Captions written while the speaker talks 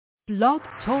Blog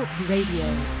Talk Radio.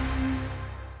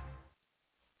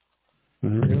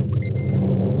 There we go.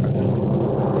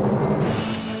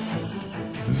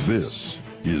 This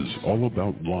is All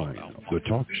About Wine, the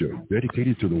talk show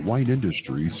dedicated to the wine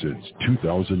industry since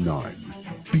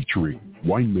 2009, featuring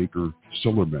winemaker,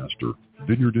 cellar master,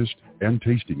 vineyardist, and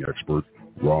tasting expert,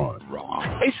 Ron.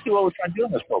 Basically, what we're trying to do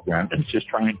in this program is just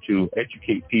trying to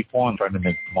educate people and trying to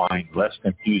make wine less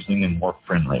confusing and more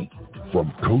friendly.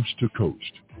 From coast to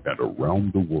coast and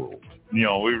around the world. You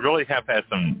know, we really have had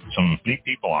some neat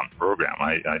people on the program.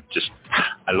 I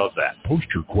love that. Post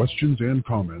your questions and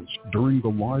comments during the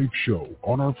live show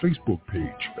on our Facebook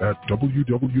page at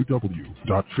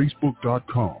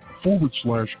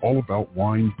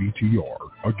www.facebook.com/allaboutwinebtr.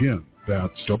 Again,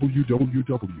 that's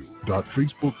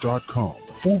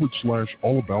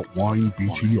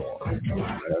www.facebook.com/allaboutwinebtr.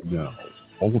 And now,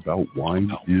 All About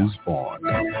Wine is on.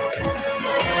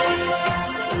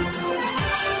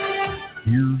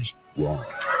 Here's Ron.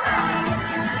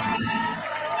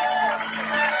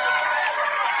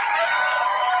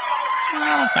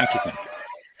 Oh, thank you.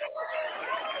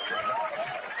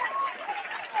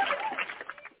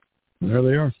 There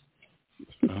they are.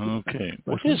 Okay.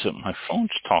 What is it? My phone's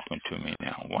talking to me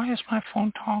now. Why is my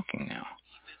phone talking now?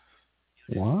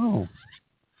 Wow.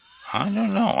 I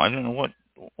don't know. I don't know what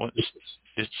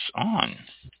it's on.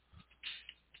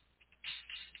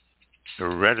 The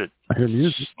Reddit. I hear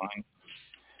music.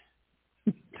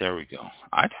 There we go.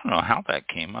 I don't know how that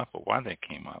came up or why that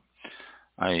came up.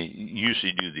 I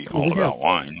usually do the All About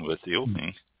Wine with the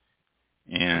opening,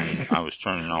 and I was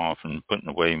turning off and putting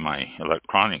away my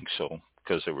electronics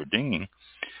because they were dinging,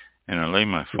 and I laid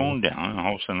my phone down, and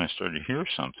all of a sudden I started to hear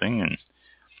something, and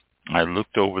I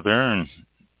looked over there, and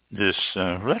this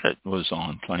Reddit was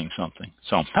on playing something.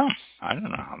 So, I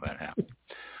don't know how that happened.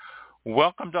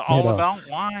 Welcome to All About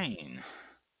Wine.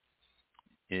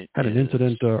 Had an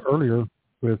incident earlier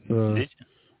with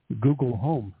Google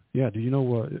Home. Yeah, do you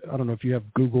know, I don't know if you have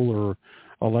Google or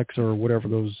Alexa or whatever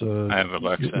those... I have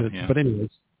Alexa, yeah. But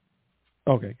anyways,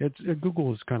 okay,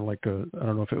 Google is kind of like, I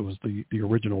don't know if it was the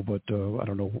original, but I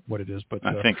don't know what it is. But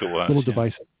I think it was. Little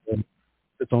device.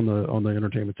 It's on the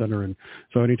entertainment center, and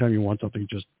so anytime you want something,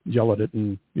 just yell at it,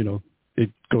 and, you know, it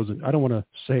goes in. I don't want to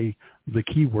say the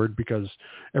keyword because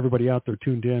everybody out there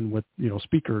tuned in with, you know,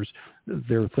 speakers,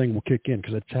 their thing will kick in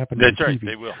because it's happened. That's on right. TV.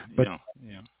 They will. But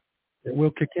it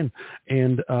will kick in.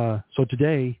 And so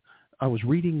today I was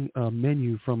reading a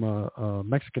menu from a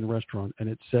Mexican restaurant, and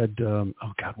it said, oh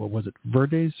God, what was it?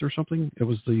 Verdes or something? It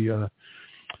was the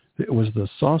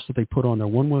sauce that they put on there.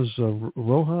 One was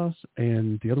Rojas,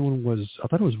 and the other one was, I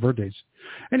thought it was Verdes.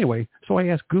 Anyway, so I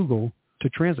asked Google to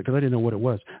translate because I didn't know what it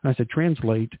was. And I said,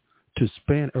 translate to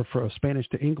Spanish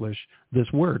to English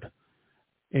this word.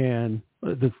 And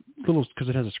the little, because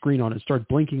it has a screen on it, started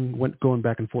blinking, going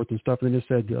back and forth and stuff. And then it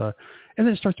said, and then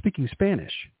it started speaking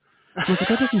Spanish. I was like,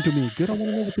 that doesn't do me good. I want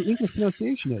to know what the English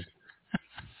pronunciation is.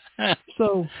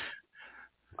 So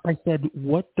I said,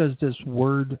 what does this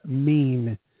word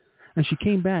mean? And she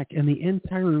came back, and the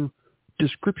entire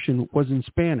description was in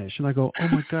Spanish. And I go, oh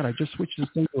my God, I just switched this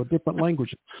thing to a different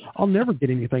language. I'll never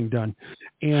get anything done.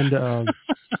 And oh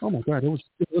my God, it was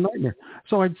a nightmare.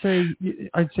 So I'd say,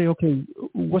 okay,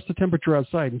 what's the temperature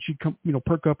outside? And she'd come, you know,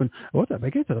 perk up and, what the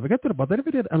heck is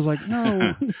it? I was like,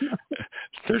 no.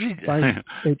 30.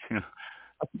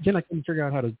 Then I couldn't figure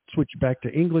out how to switch back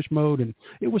to English mode, and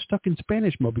it was stuck in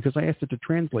Spanish mode because I asked it to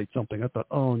translate something. I thought,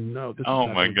 oh no, this is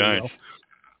not my gosh.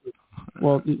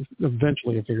 Well,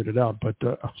 eventually I figured it out, but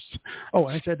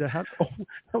I said, that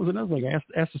was another thing. I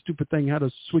asked the stupid thing how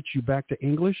to switch you back to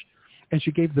English, and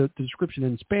she gave the description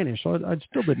in Spanish, so I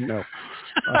still didn't know.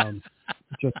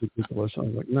 Just ridiculous. I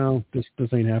was like, no, this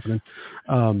ain't happening.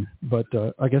 But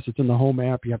I guess it's in the home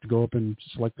app. You have to go up and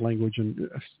select language, and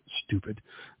stupid.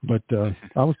 But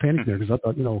I was panicking there because I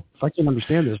thought, you know, if I can't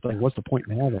understand this thing, what's the point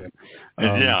in having it?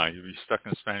 Yeah, you'll be stuck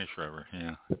in Spanish forever.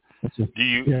 Yeah. Do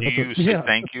you say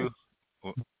thank you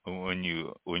when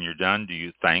you're done? Do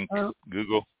you thank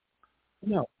Google?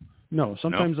 No.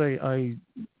 Sometimes I've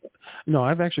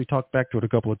actually talked back to it a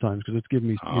couple of times because it's given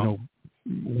me, you know,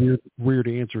 weird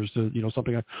answers to, you know,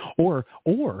 something or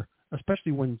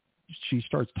especially when she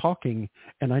starts talking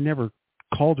and I never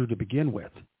called her to begin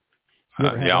with.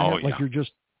 You're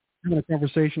just having a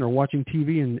conversation or watching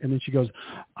TV and then she goes,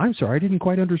 I'm sorry, I didn't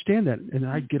quite understand that. And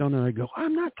I get on there and I go,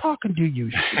 I'm not talking to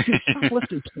you. Stop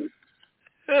listening to me.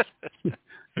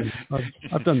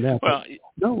 I've done that. Well,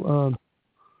 no.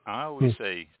 I always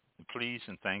say please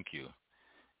and thank you.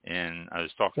 And I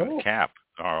was talking to Cap,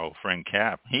 our old friend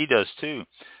Cap. He does too,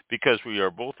 because we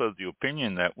are both of the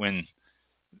opinion that when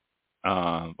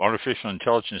artificial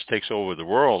intelligence takes over the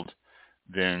world,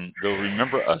 then they'll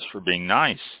remember us for being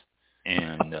nice.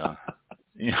 And,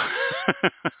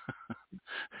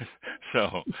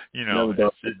 so,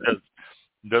 it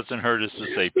doesn't hurt us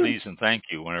to say please and thank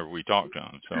you whenever we talk to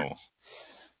them. So,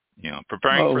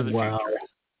 preparing for the future.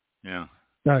 Yeah.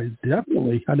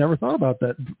 Definitely. I never thought about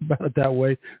it that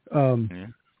way.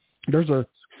 There's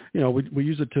we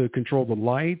use it to control the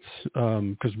lights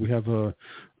because we have the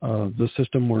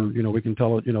system where we can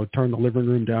tell it turn the living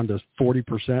room down to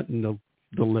 40% and the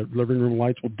living room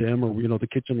lights will dim, or the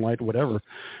kitchen light, whatever.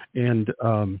 And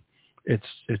it's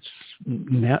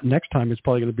next time it's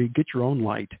probably going to be get your own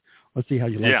light. Let's see how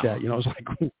you like that. It's like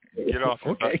get off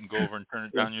your butt and go over and turn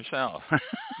it down yourself.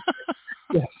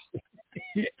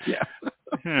 Yeah.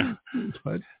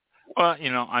 But, well,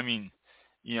 when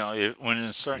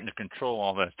it's starting to control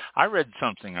all that, I read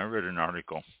an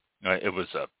article. It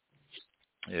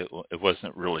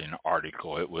wasn't really an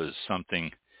article. It was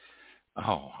something.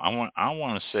 I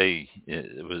want to say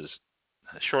it was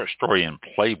a short story in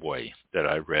Playboy that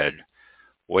I read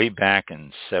way back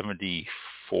in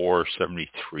 74,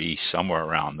 73, somewhere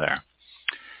around there.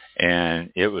 And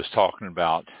it was talking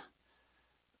about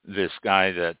this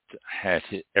guy that had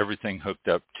everything hooked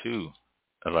up to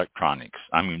electronics.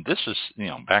 I mean, this is,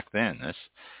 back then,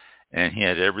 and he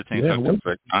had everything hooked up to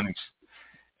electronics.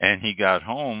 And he got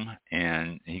home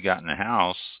and he got in the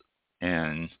house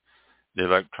and the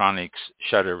electronics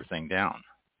shut everything down.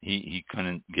 He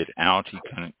couldn't get out. He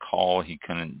couldn't call. He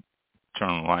couldn't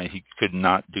turn the light. He could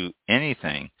not do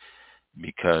anything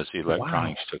because the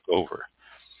electronics took over.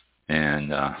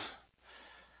 And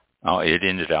it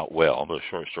ended out well. Those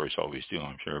short stories always do,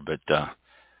 I'm sure. But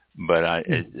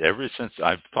ever since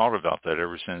I've thought about that,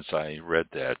 ever since I read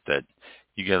that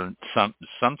you get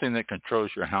something that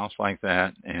controls your house like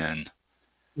that, and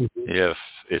if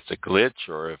it's a glitch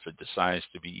or if it decides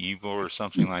to be evil or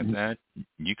something like that,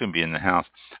 you can be in the house.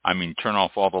 I mean, turn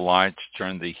off all the lights,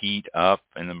 turn the heat up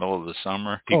in the middle of the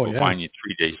summer. People find you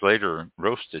 3 days later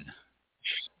roasted.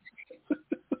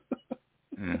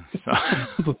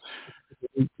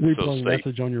 Replay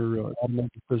message on your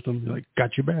automatic system, like,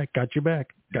 got your back. That's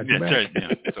right.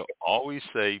 Yeah. So always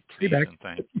say please and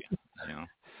thank you.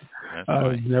 That's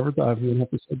right. Never thought we would have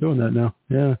to start doing that now.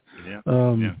 Yeah.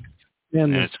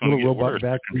 And it's going to get robot worse.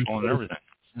 Vacuum Controlling everything.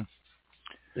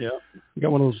 Yeah. You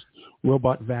got one of those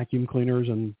robot vacuum cleaners,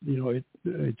 and it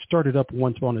started up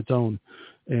once on its own,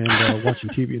 and watching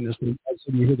TV, and this thing,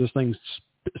 you hear this thing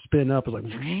spin up.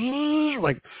 It's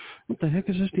like, what the heck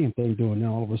is this damn thing doing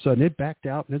now? All of a sudden, it backed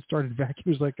out and it started vacuuming.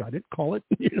 It's like, I didn't call it.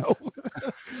 No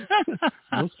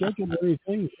schedule or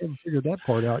anything. Haven't figured that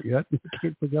part out yet.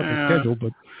 Can't figure out the schedule,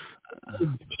 but it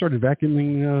started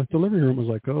vacuuming the living room. I was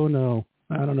like, oh no,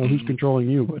 I don't know who's controlling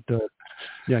you, but go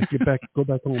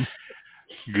back home.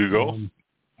 Google,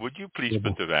 would you please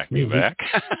put the vacuum back?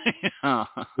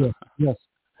 Yes.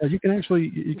 You can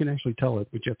actually tell it,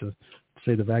 but you have to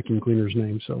say the vacuum cleaner's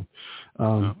name. So,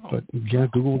 but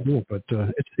Google will do it. But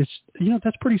it's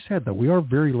that's pretty sad though. We are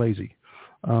very lazy.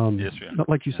 Yes, we are. Not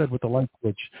like you said with the light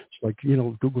switch. It's like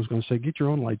Google's going to say get your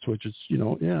own light switch. It's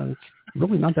it's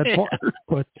really not that far,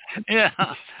 but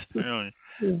really,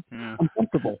 I'm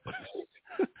comfortable.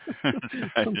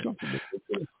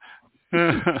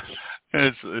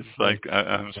 It's like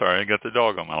I'm sorry, I got the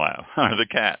dog on my lap or the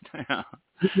cat.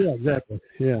 Yeah, exactly.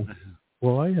 Yeah.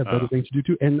 Well, I have better things to do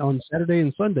too. And on Saturday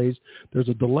and Sundays, there's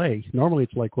a delay. Normally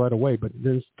it's like right away, but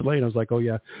there's a delay. And I was like, oh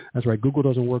yeah, that's right. Google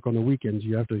doesn't work on the weekends.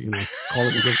 You have to, call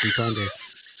it and get some time to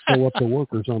show up to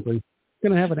work or something. It's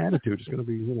going to have an attitude. It's going to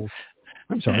be,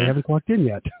 I'm sorry, I haven't clocked in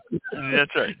yet.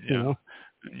 That's right.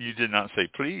 You did not say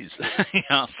please.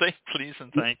 Say please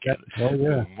and thank you. Oh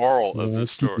yeah. The moral of the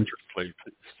story.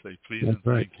 Say please and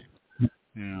thank you.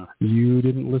 Yeah. You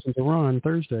didn't listen to Ron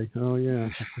Thursday. Oh yeah,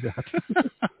 I forgot.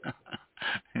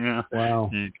 Yeah.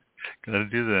 Wow. You got to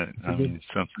do that. I mean,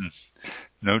 something.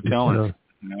 No telling.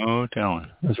 No telling.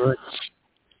 That's right.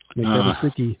 Make that a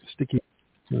sticky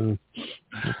at the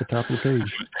top of the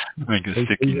page. Make a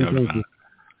sticky note.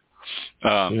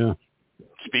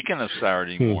 Speaking of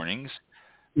Saturday mornings,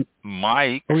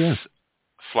 Mike's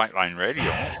Flightline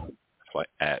Radio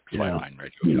at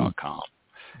flightlineradio.com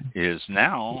is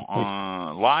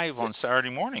now live on Saturday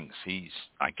mornings.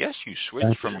 I guess you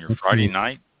switched from your Friday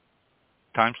night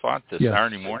time slot to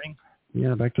Saturday morning.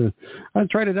 Yeah, I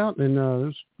tried it out, and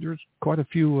there's quite a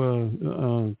few.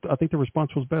 I think the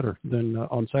response was better than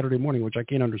on Saturday morning, which I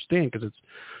can't understand because it's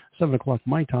 7:00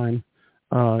 my time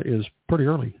is pretty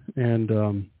early, and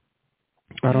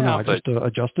I don't know. I just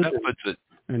adjusted.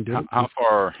 And did how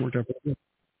far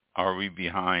are we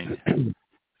behind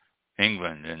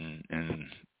England and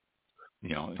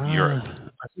Europe?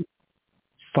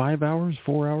 5 hours,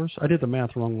 4 hours. I did the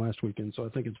math wrong last weekend, so I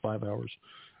think it's 5 hours.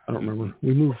 I don't remember.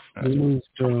 We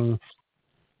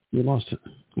lost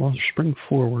spring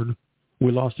forward.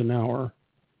 We lost an hour.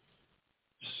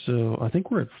 So I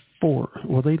think we're at 4.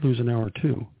 Well, they lose an hour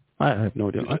too. I have no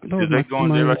idea. Do they go on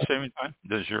daylight saving time?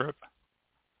 Does Europe?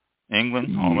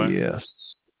 England? All that? Yes.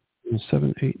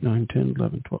 7, 8, 9, 10,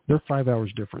 11, 12. They're 5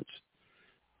 hours difference,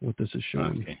 what this is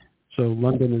showing. Okay. So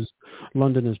London is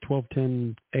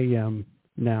 12:10 a.m.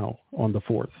 now on the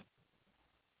 4th.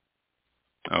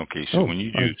 Okay, so when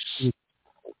you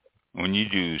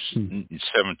do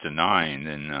 7 to 9,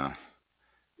 then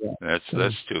that's 2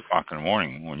 o'clock in the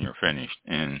morning when you're finished.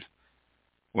 And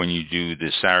when you do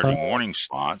the Saturday morning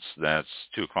slots, that's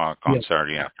 2 o'clock on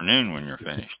Saturday afternoon when you're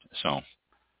finished. So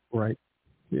right,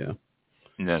 yeah,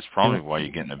 and that's probably why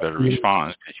you're getting a better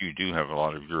response, because you do have a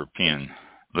lot of European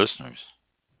listeners.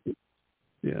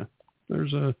 Yeah, there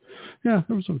was a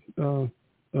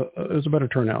better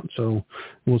turnout, so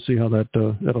we'll see how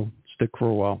that'll stick for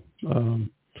a while.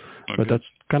 But that's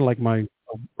kind of like my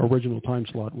original time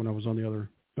slot when I was on the other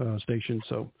station.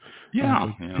 So 2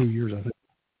 years, I think.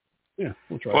 Yeah,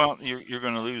 we'll try. Well, you're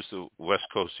going to lose the West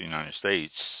Coast of the United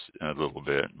States a little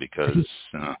bit, because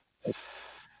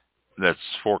that's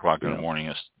 4 o'clock in the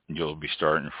morning. You'll be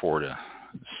starting 4 to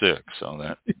 6,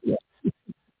 so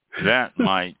that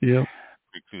might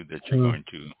preclude that you're going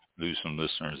to lose some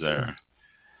listeners there.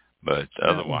 But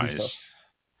otherwise,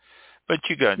 but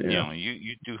you got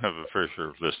you do have a fair share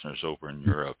of listeners over in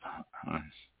Europe. I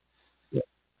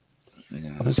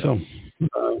think so.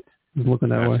 Looking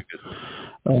that way.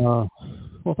 Well,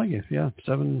 thank you. Yeah,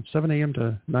 7 a.m.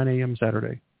 to 9 a.m.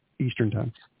 Saturday, Eastern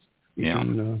time.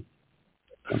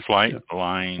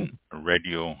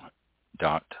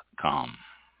 Flightlineradio.com.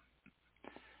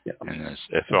 Yeah. And that's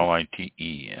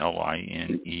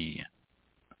FLITELINERADIO.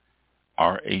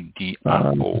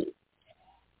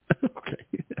 Okay.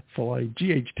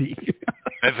 FLIGHT.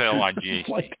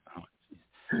 FLIGHT.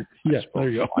 Yes, there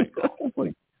you go. I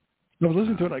was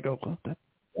listening to it. I go, well, that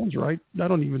sounds right. I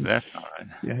don't even. That's not right.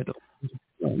 Yeah, I had to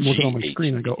look on my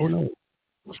screen. I go, oh no,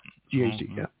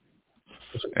 GHT. Yeah.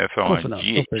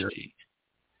 FLIGHT.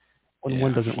 When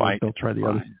one doesn't work, they'll try the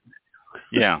other.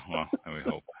 Yeah, well, we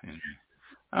hope.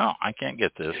 Oh, I can't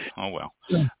get this. Oh well.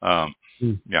 So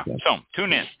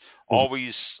tune in.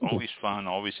 Always fun,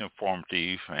 always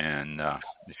informative, and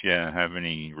if you have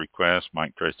any requests,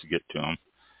 Mike tries to get to them,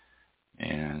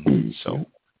 and so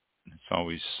it's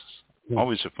always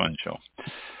a fun show.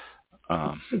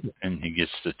 And he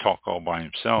gets to talk all by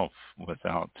himself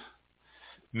without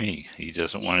me. He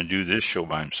doesn't want to do this show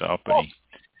by himself, but he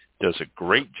does a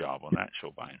great job on that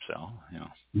show by himself.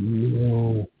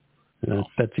 No,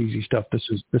 that's easy stuff. This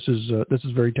is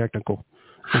very technical.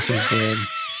 This is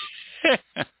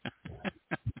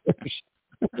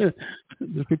there's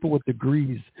people with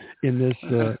degrees in this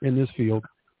field.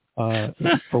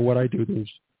 For what I do, there's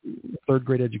third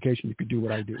grade education. You could do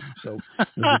what I do, so there's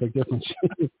a big difference.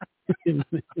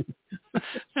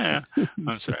 Yeah,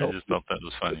 I'm sorry. I just thought that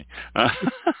was funny.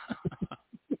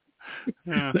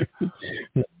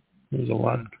 There's a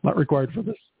lot required for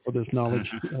this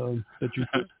knowledge that you.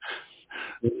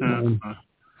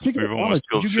 We've almost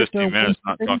killed 50 minutes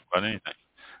not talking about anything.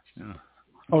 Yeah.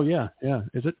 Oh yeah.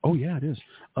 Is it? Oh yeah, it is.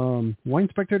 Wine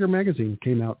Spectator magazine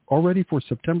came out already for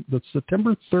the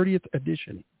September 30th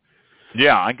edition.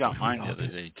 Yeah, I got mine the other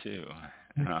day too.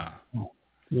 I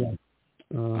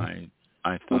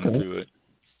thumbed through it.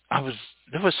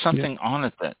 There was something on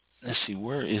it that, let's see,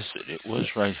 where is it? It was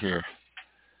right here.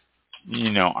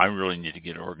 I really need to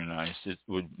get organized. It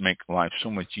would make life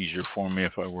so much easier for me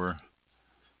if I were.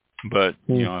 But,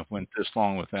 I went this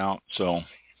long without, so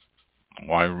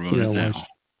why ruin it now?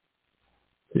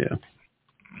 Yeah.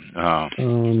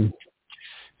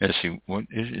 Let's see, what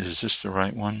is this the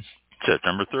right one?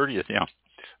 September 30th, yeah.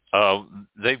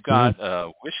 They've got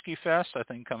Whiskey Fest, I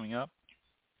think, coming up.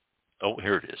 Oh,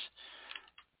 here it is.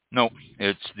 No,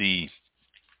 it's the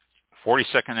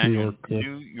 42nd annual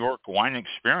New York Wine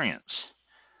Experience.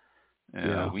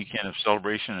 Weekend of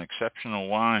celebration and exceptional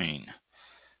wine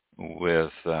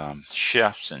with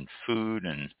chefs and food,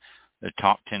 and the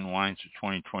top 10 wines of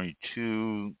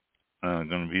 2022 going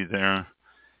to be there,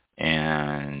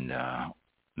 and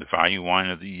the value wine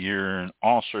of the year, and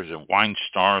all sorts of wine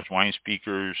stars, wine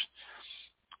speakers,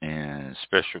 and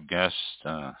special guests,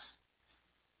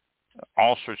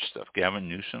 all sorts of stuff. Gavin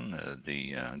Newsom,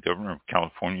 the governor of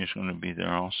California, is going to be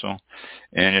there also.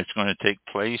 And it's going to take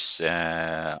place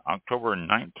October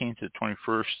 19th to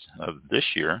 21st of this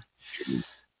year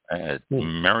at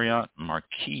Marriott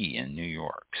Marquis in New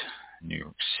York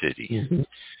City.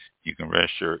 You can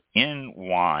register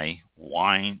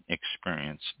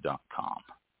nywineexperience.com.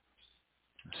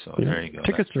 So there you go.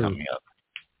 Tickets That's coming up.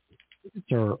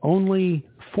 Tickets are only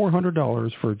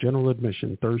 $400 for general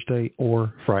admission Thursday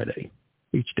or Friday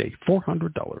each day.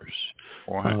 $400.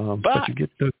 But you get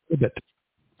the bit.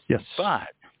 Yes. But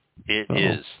it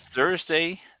is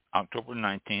Thursday, October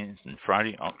 19th, and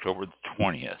Friday, October the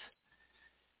 20th.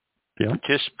 Yeah.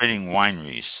 Participating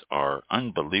wineries are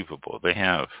unbelievable. They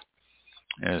have,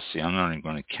 let's see, I'm not even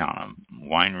going to count them.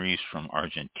 Wineries from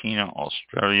Argentina,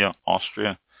 Australia,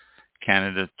 Austria,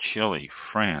 Canada, Chile,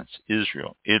 France,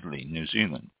 Israel, Italy, New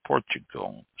Zealand,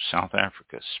 Portugal, South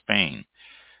Africa, Spain,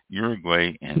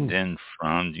 Uruguay, and then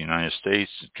from the United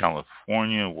States,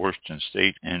 California, Washington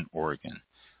State, and Oregon.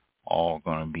 All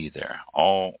going to be there.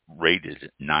 All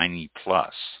rated 90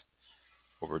 plus.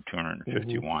 Over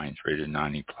 250 wines rated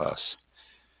 90 plus.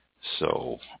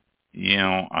 So,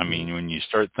 I mean, when you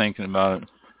start thinking about it,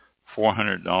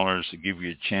 $400 to give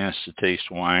you a chance to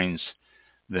taste wines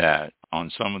that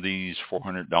on some of these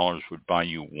 $400 would buy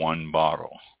you one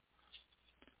bottle.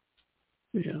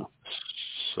 Yeah.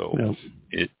 So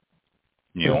they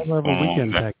all have a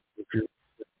weekend package.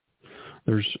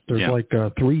 There's like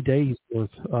 3 days worth,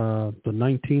 the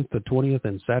 19th, the 20th,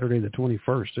 and Saturday the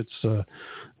 21st. It's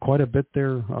quite a bit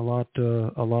there. A lot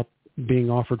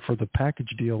being offered for the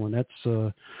package deal, and that's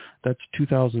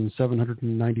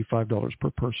 $2,795 per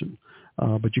person.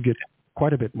 But you get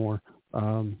quite a bit more.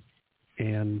 And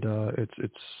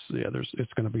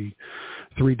it's going to be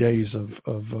 3 days of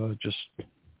just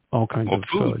all kinds of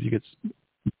food. You get.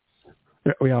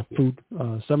 We have food,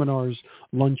 seminars,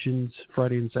 luncheons,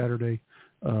 Friday and Saturday,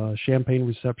 champagne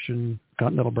reception,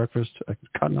 continental breakfast.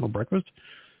 Continental breakfast?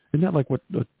 Isn't that like what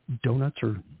donuts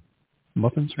or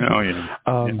muffins? Oh, yeah.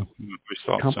 We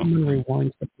saw complimentary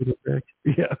wine.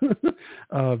 Yeah.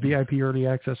 VIP early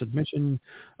access admission.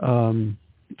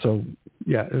 So,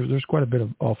 yeah, there's quite a bit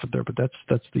of off there, but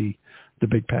that's the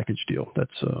big package deal.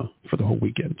 That's for the whole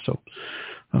weekend. So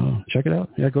check it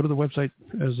out. Yeah, go to the website,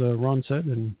 as Ron said,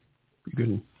 and you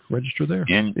can register there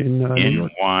in New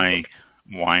York.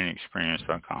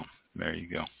 nywineexperience.com. There you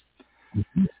go.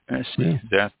 Let's see.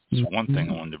 That's one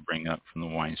thing I wanted to bring up from the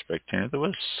Wine Spectator. There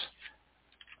was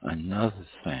another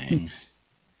thing.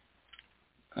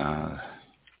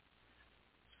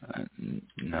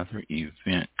 Another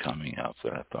event coming up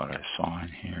that I thought I saw in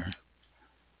here.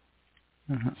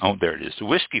 Oh, there it is. The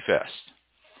Whiskey Fest.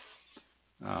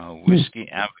 Whiskey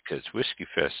Advocates. Whiskey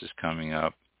Fest is coming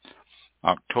up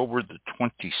October the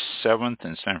 27th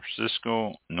in San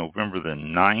Francisco, November the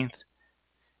 9th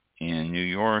in New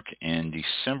York, and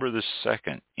December the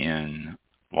 2nd in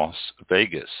Las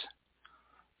Vegas.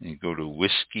 You go to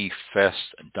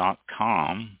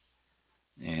whiskeyfest.com,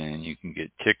 and you can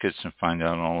get tickets and find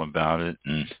out all about it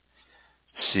and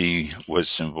see what's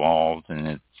involved. And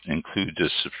it includes a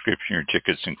subscription. Your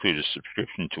tickets include a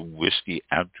subscription to Whiskey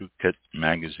Advocate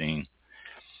magazine.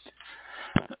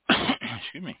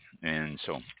 Excuse me. And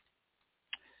so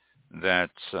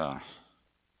that's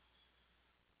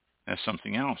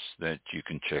something else that you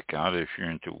can check out if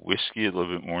you're into whiskey a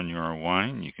little bit more than you are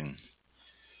wine. You can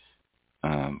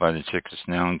buy the tickets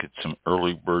now and get some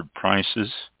early bird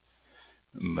prices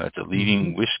at the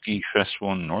leading whiskey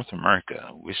festival in North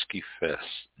America,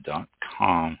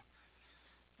 whiskeyfest.com,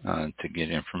 to get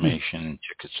information and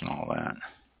tickets and all that.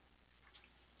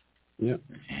 Yep.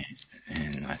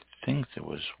 And I think there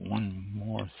was one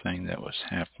more thing that was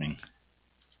happening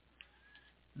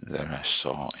that I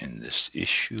saw in this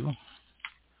issue.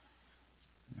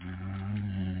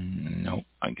 Nope,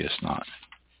 I guess not.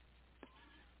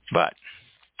 But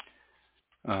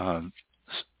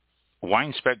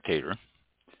Wine Spectator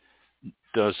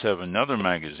does have another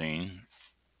magazine,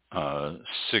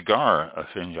 Cigar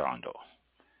Aficionado,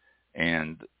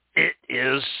 and it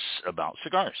is about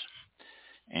cigars.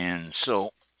 And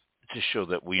so, to show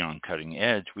that we on Cutting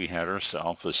Edge, we had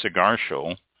ourselves a cigar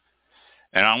show.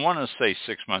 And I want to say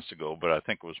 6 months ago, but I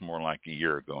think it was more like a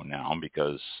year ago now,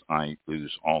 because I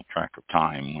lose all track of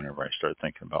time whenever I start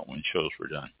thinking about when shows were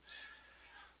done.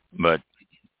 But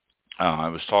I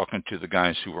was talking to the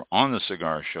guys who were on the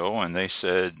cigar show, and they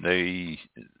said they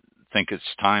think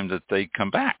it's time that they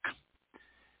come back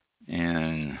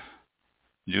and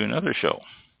do another show.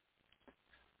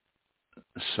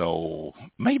 So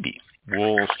maybe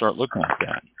we'll start looking at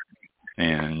that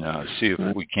and see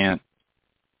if we can't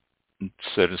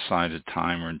set aside a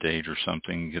time or a date or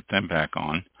something, get them back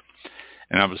on.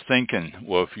 And I was thinking,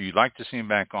 well, if you'd like to see them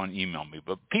back on, email me.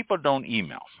 But people don't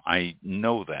email. I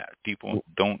know that. People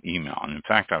don't email. And in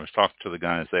fact, I was talking to the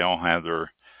guys. They all have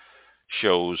their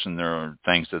shows and their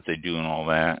things that they do and all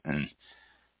that. And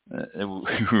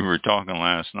we were talking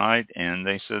last night, and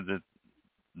they said that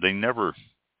they never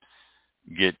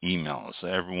get emails.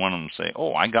 Every one of them say,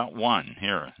 "Oh, I got one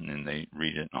here," and then they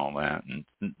read it and all that.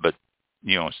 But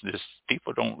it's this,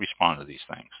 people don't respond to these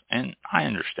things, and I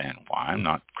understand why. I'm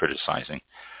not criticizing.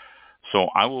 So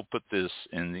I will put this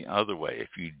in the other way.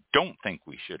 If you don't think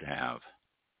we should have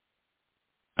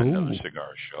another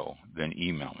cigar show, then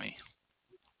email me.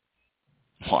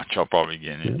 Watch, I'll probably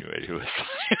get into it.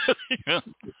 That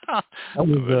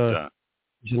was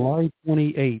July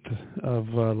 28th of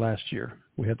last year.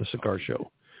 We had the cigar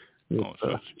show. So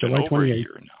it's July 28th. A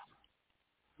year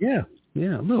now.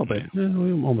 Yeah, a little bit.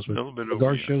 Almost a little bit.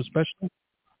 Cigar show special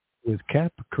with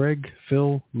Cap, Craig,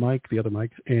 Phil, Mike, the other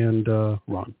Mike, and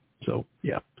Ron. So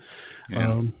that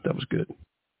was good.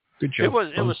 Good show. It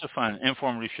was a fun,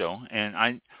 informative show, and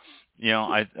I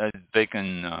they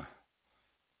can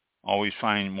always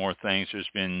find more things. There's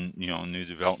been new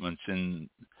developments in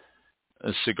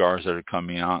cigars that are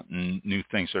coming out and new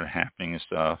things that are happening and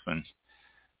stuff. And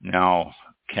now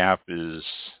Cap is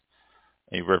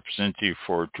a representative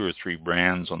for 2 or 3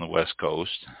 brands on the West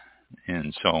Coast,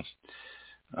 and so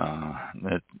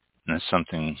that's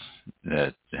something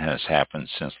that has happened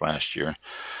since last year.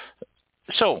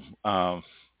 So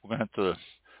we're going to have to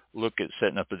look at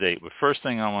setting up a date. But first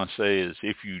thing I want to say is,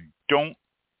 if you don't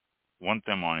want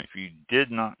them on, if you did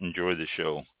not enjoy the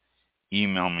show,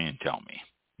 email me and tell me.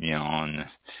 And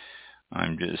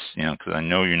I'm just, because I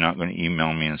know you're not going to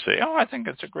email me and say, "Oh, I think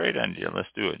it's a great idea,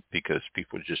 let's do it," because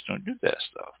people just don't do that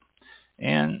stuff.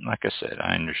 And like I said,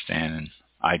 I understand, and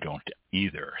I don't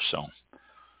either. So,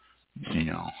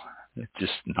 it's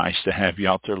just nice to have you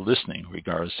out there listening,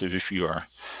 regardless of if you are,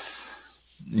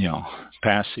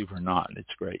 passive or not.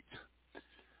 It's great.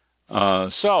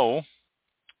 So,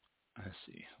 let's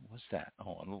see. What's that?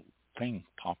 Oh, a little thing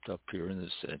popped up here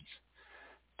that said,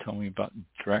 "Tell me about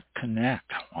Direct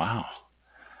Connect." Wow.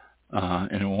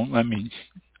 And it won't let me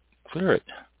clear it.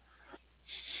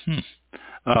 Red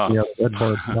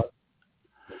bar,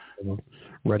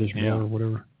 reddish bar or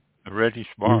whatever. A reddish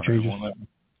bar. It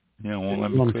won't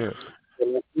let me clear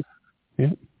it.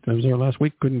 Yeah, that was there last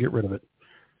week. Couldn't get rid of it.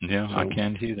 Yeah, so. I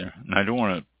can't either. And I don't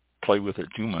want to play with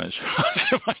it too much.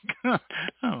 It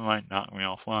might knock me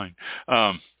offline.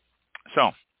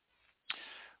 So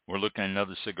we're looking at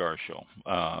another cigar show,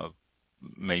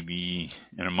 maybe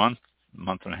in a month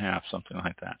and a half, something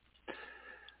like that.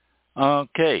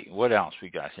 Okay, what else we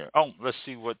got here? Oh, let's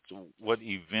see what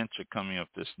events are coming up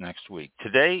this next week.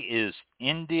 Today is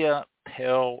India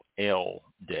Pale Ale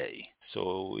Day.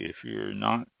 So if you're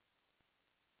not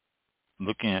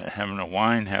looking at having a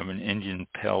wine, have an Indian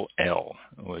Pale Ale,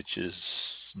 which is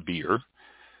beer,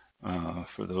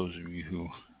 for those of you who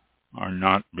are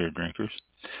not beer drinkers.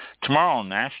 Tomorrow,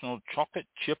 National Chocolate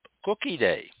Chip Cookie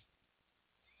Day.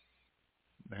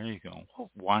 There you go. What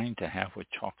wine to have with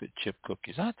chocolate chip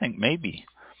cookies? I think maybe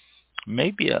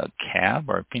a Cab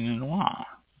or a Pinot Noir.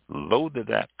 Load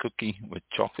that cookie with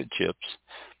chocolate chips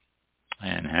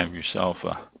and have yourself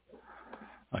a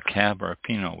Cab or a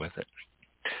Pinot with it.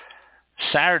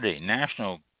 Saturday,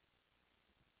 National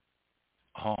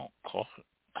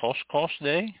Couscous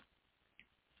Day.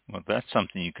 Well, that's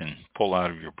something you can pull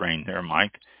out of your brain there,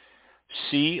 Mike.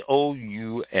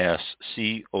 Couscous.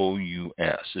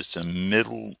 It's a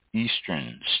Middle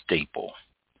Eastern staple.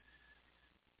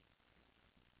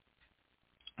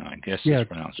 I guess it's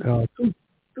pronounced couscous.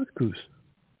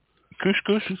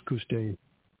 Couscous? Couscous Day.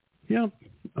 Yeah.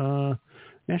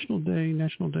 National Day,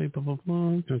 blah, blah,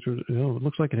 blah. It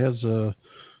looks like it has,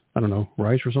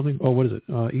 rice or something. Oh, what is it?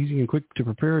 Easy and quick to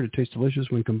prepare. It tastes delicious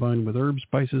when combined with herbs,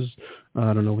 spices,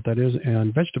 I don't know what that is,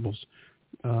 and vegetables.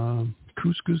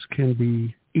 Couscous can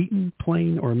be eaten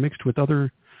plain or mixed with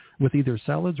either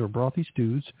salads or brothy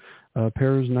stews.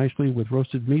 Pairs nicely with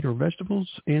roasted meat or vegetables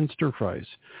and stir fries.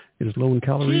 It is low in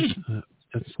calories.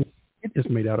 That's what it is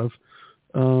made out of.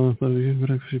 The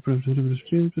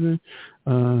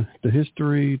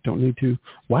history, don't need to.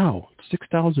 Wow,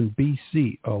 6000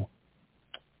 BC. Oh,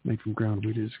 made from ground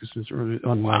wheat is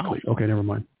unlikely. Wow. Okay, never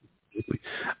mind.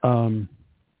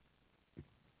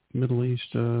 Middle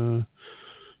East.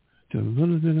 It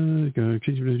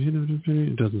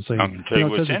doesn't say. I can tell you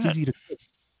what's in it.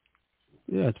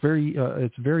 Yeah,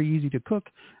 it's very easy to cook.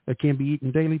 It can be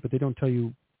eaten daily, but they don't tell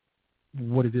you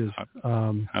what it is.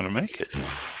 How to make it.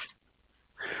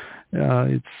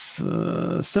 It's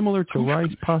similar to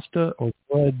rice, pasta, or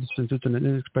bread, since it's an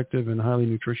inexpensive and highly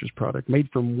nutritious product made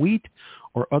from wheat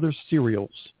or other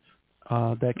cereals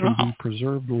that can be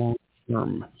preserved long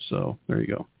term. So there you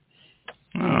go.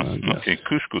 Okay,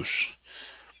 couscous.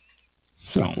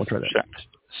 So we'll try that.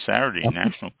 Saturday,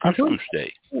 National Couscous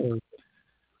Day.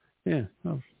 Yeah,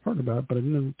 I've heard about it, but I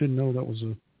didn't know that was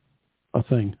a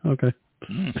thing. Okay.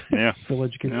 Yeah. Feel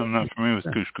educated. Yeah, I'm not familiar with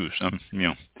couscous.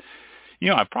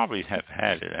 I probably have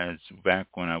had it. As back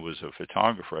when I was a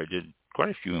photographer, I did quite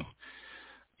a few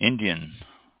Indian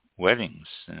weddings,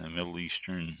 Middle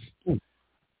Eastern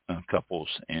couples,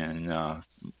 and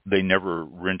they never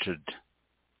rented.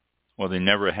 Well, they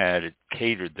never had it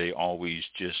catered. They always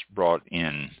just brought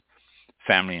in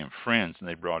family and friends, and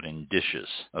they brought in dishes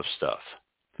of stuff.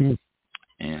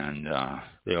 And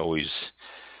they always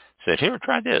said, "Here,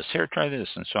 try this. Here, try this."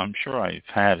 And so I'm sure I've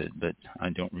had it, but I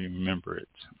don't remember it.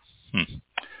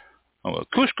 Oh, well,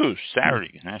 couscous,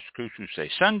 Saturday, National Couscous Day.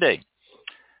 Sunday,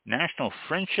 National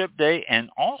Friendship Day,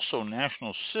 and also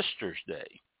National Sisters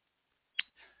Day.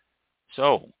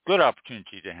 So, good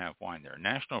opportunity to have wine there.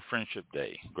 National Friendship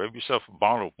Day. Grab yourself a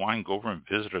bottle of wine, go over and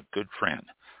visit a good friend.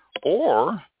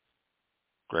 Or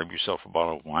grab yourself a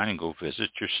bottle of wine and go visit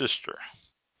your sister.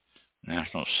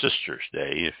 National Sisters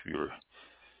Day, if you're,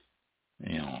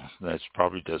 that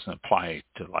probably doesn't apply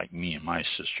to like me and my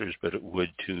sisters, but it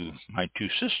would to my two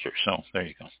sisters. So, there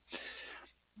you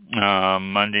go.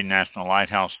 Monday, National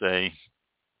Lighthouse Day.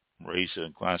 Raise a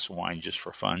glass of wine just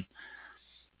for fun.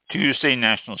 Tuesday,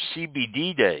 National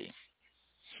CBD Day.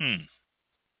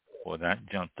 Well, that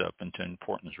jumped up into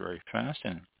importance very fast.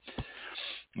 And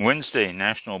Wednesday,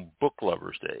 National Book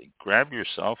Lovers Day. Grab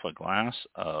yourself a glass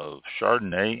of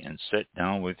Chardonnay and sit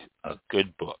down with a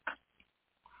good book.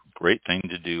 Great thing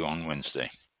to do on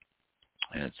Wednesday.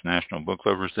 And it's National Book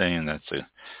Lovers Day, and that's a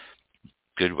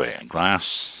good way. A glass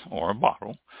or a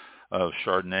bottle of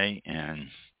Chardonnay and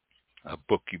a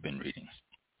book you've been reading.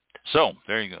 So,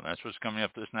 there you go. That's what's coming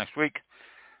up this next week.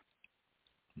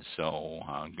 So,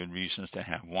 good reasons to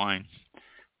have wine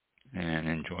and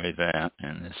enjoy that.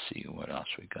 And let's see what else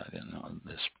we got in on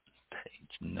this page.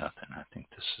 Nothing. I think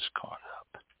this is caught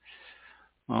up.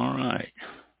 All right.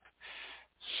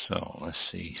 So, let's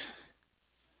see.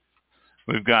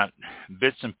 We've got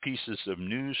bits and pieces of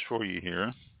news for you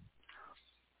here.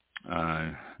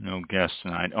 No guests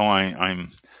tonight. Oh,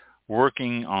 I'm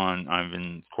working on, I've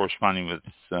been corresponding with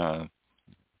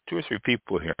 2 or 3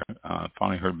 people here.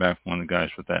 Finally heard back from one of the guys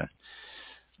with that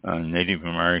Native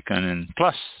American, and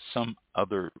plus some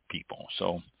other people.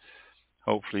 So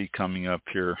hopefully coming up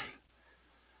here,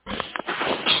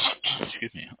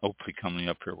 hopefully coming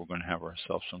up here, we're going to have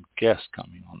ourselves some guests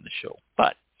coming on the show.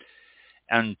 But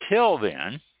until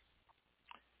then,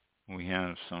 we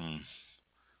have some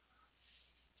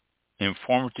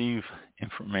informative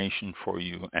information for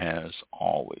you as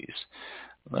always.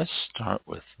 Let's start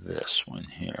with this one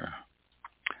here.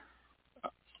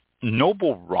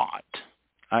 Noble rot.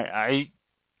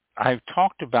 I've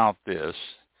talked about this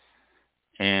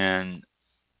and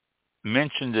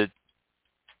mentioned that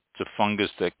it's a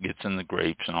fungus that gets in the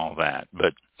grapes and all that,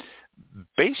 but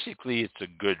basically it's a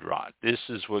good rot. This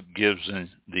is what gives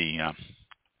the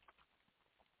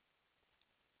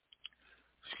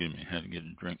excuse me, I had to get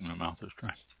a drink. My mouth is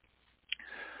dry.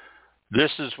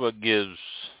 This is what gives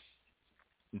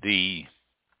the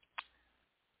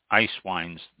ice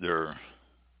wines their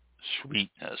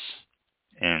sweetness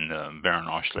and Baron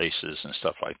Auslaces and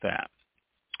stuff like that.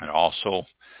 It also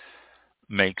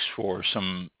makes for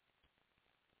some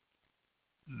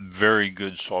very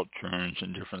good salt churns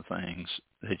and different things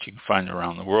that you can find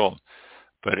around the world.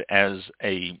 But as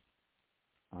a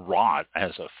rot,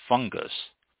 as a fungus,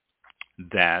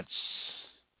 that's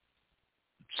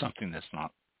something that's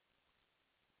not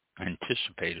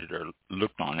anticipated or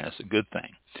looked on as a good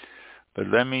thing. But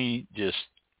let me just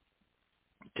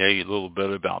tell you a little bit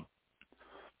about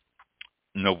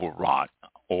noble rot,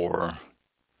 or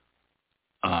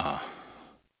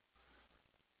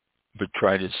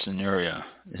Botrytis cinerea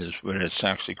is what it's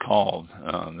actually called,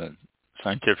 the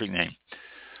scientific name.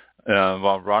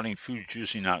 While rotting food is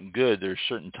usually not good, there's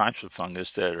certain types of fungus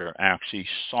that are actually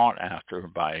sought after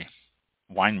by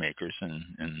winemakers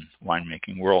in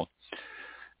winemaking world.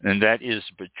 And that is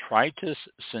Botrytis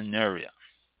cinerea.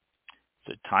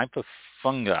 It's a type of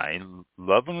fungi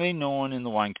lovingly known in the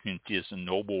wine community as a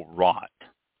noble rot.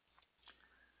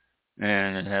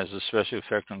 And it has a special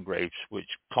effect on grapes, which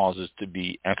causes it to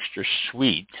be extra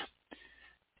sweet,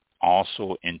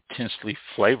 also intensely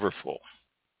flavorful.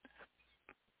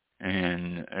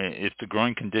 And if the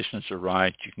growing conditions are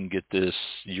right, you can get this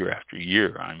year after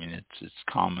year. I mean, it's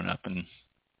common up in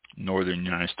northern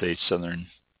United States, southern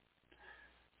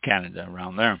Canada,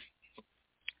 around there.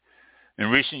 In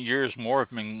recent years, more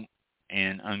have been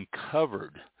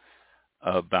uncovered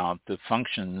about the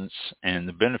functions and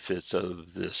the benefits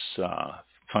of this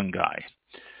fungi.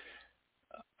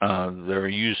 They're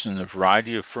used in a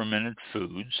variety of fermented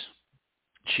foods,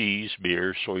 cheese,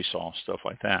 beer, soy sauce, stuff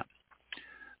like that.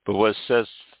 But what sets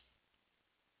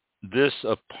this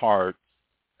apart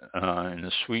in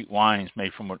the sweet wines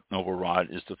made from Noble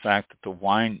Rot is the fact that the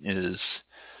wine is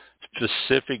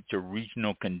specific to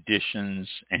regional conditions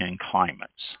and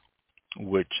climates,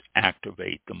 which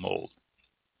activate the mold.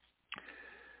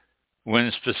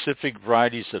 When specific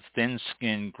varieties of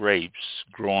thin-skinned grapes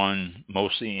grown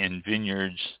mostly in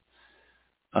vineyards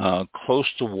close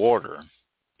to water,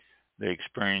 they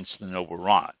experience the Noble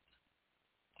Rot.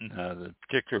 The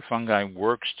particular fungi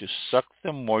works to suck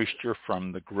the moisture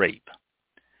from the grape,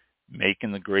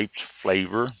 making the grape's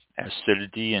flavor,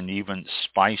 acidity, and even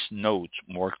spice notes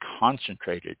more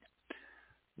concentrated,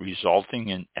 resulting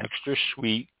in extra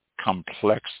sweet,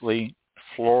 complexly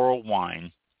floral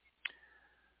wine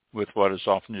with what is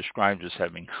often described as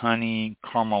having honey,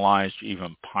 caramelized,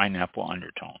 even pineapple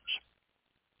undertones.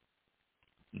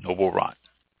 Noble Rot.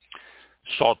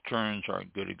 Sauternes are a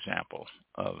good example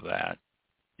of that,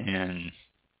 and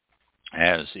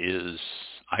as is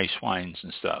ice wines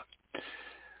and stuff.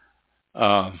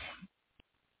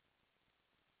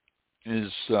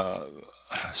 Let's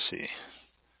see.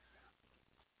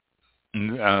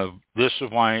 This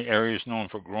is why areas known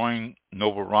for growing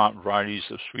Noble Rot varieties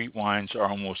of sweet wines are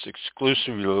almost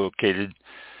exclusively located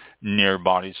near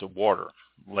bodies of water,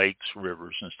 lakes,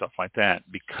 rivers, and stuff like that,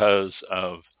 because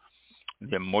of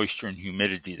the moisture and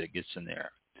humidity that gets in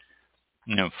there.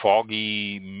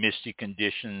 Foggy, misty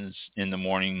conditions in the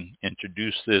morning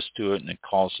introduce this to it, and it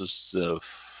causes the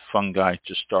fungi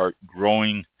to start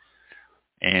growing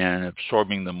and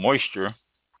absorbing the moisture,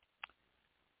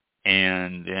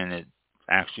 and then it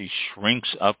actually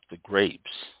shrinks up the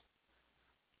grapes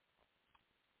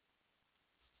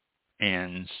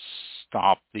and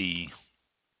stop the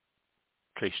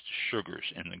trace sugars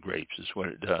in the grapes is what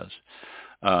it does.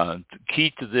 The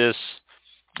key to this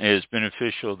is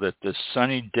beneficial that the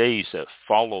sunny days that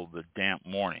follow the damp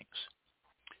mornings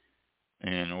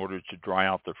in order to dry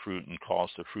out the fruit and cause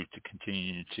the fruit to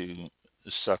continue to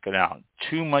suck it out.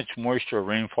 Too much moisture or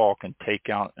rainfall can take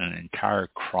out an entire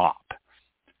crop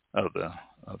of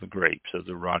the grapes, of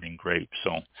the rotting grapes.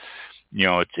 So,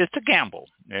 it's a gamble.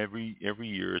 Every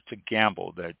year it's a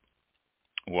gamble that,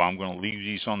 I'm going to leave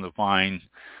these on the vine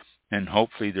and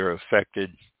hopefully they're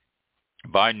affected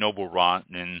by Noble Rot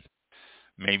and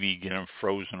maybe get them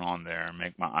frozen on there and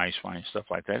make my ice wine and stuff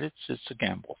like that. It's a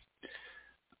gamble.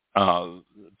 The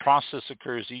process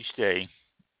occurs each day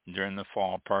during the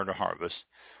fall prior to harvest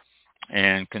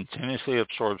and continuously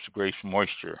absorbs the grape's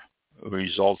moisture,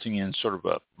 resulting in sort of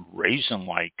a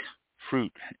raisin-like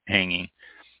fruit hanging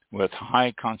with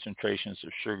high concentrations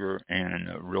of sugar and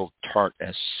a real tart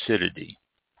acidity.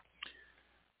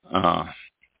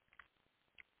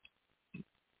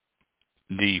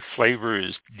 The flavor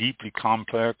is deeply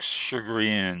complex, sugary,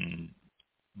 and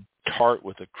tart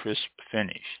with a crisp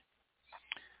finish.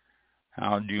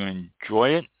 How do you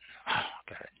enjoy it? I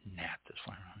gotta nap this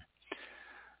one.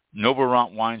 Noble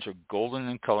Rot wines are golden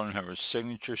in color and have a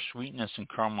signature sweetness and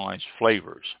caramelized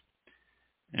flavors,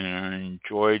 and are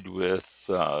enjoyed with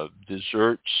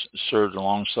desserts served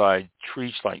alongside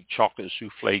treats like chocolate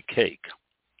souffle cake.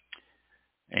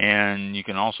 And you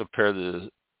can also pair the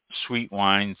sweet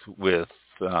wines with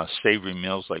savory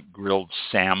meals like grilled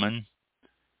salmon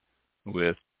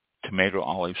with tomato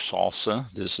olive salsa.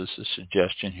 This is a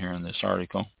suggestion here in this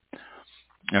article.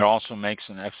 It also makes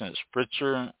an excellent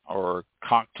spritzer or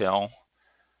cocktail,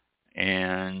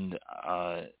 and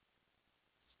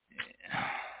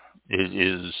it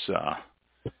is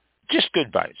just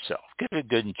good by itself. Get it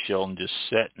good and chill and just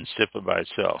sit and sip it by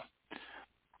itself.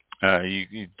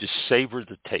 You just savor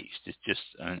the taste. It's just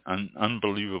an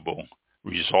unbelievable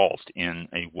result in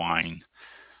a wine.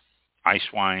 Ice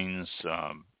wines,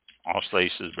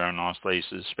 Auslaces, Baron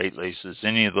Auslaces, Spätlese,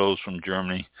 any of those from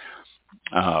Germany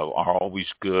are always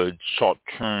good.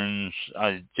 Sauternes,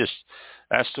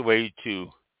 that's the way to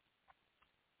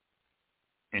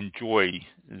enjoy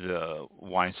the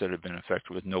wines that have been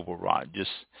affected with Noble Rot.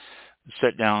 Just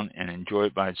sit down and enjoy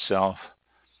it by itself.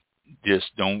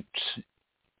 Just don't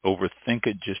overthink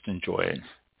it. Just enjoy it.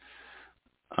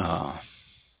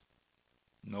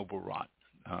 Noble Rot.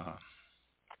 I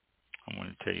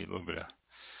want to tell you a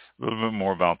little bit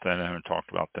more about that. I haven't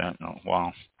talked about that in a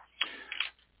while.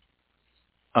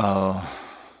 I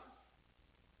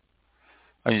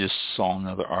just saw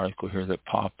another article here that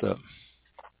popped up.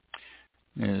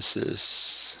 And it says,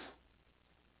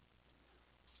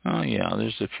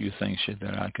 there's a few things here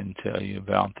that I can tell you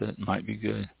about that might be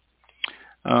good.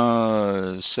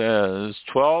 It says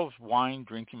 12 wine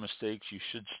drinking mistakes you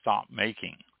should stop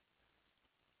making.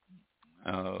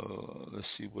 Let's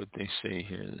see what they say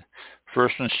here.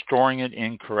 First one, storing it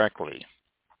incorrectly.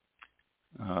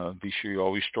 Be sure you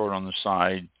always store it on the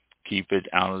side. Keep it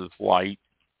out of the light.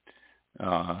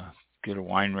 Get a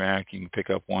wine rack. You can pick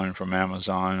up one from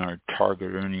Amazon or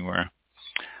Target or anywhere.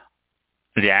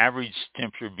 The average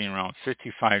temperature being around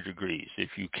 55 degrees if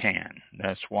you can.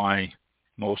 That's why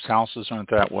most houses aren't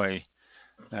that way.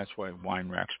 That's why wine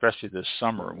racks, especially this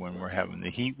summer when we're having the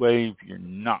heat wave, you're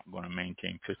not going to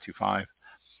maintain 55.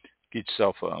 Get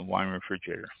yourself a wine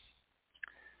refrigerator.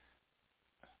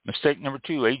 Mistake number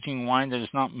 2, aging wine that is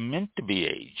not meant to be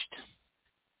aged.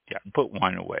 Yeah, put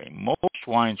wine away. Most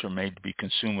wines are made to be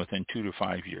consumed within 2 to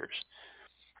 5 years.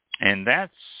 And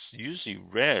that's usually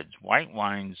reds. White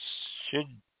wines should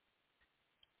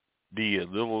be a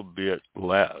little bit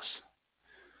less.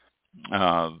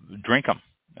 Drink them.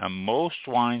 Most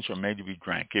wines are made to be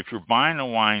drank. If you're buying a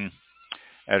wine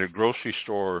at a grocery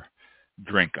store,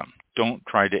 drink them. Don't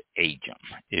try to age them.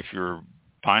 If you're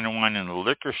buying a wine in a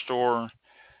liquor store,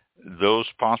 those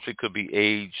possibly could be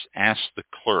aged. Ask the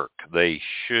clerk. They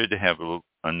should have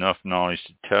enough knowledge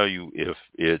to tell you if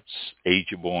it's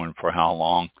ageable and for how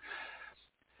long.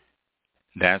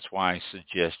 That's why I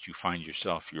suggest you find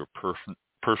yourself your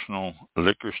personal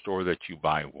liquor store that you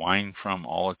buy wine from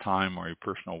all the time, or a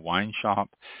personal wine shop,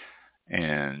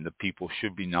 and the people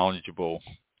should be knowledgeable,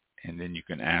 and then you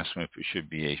can ask them if it should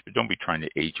be aged. But don't be trying to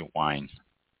age a wine.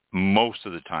 Most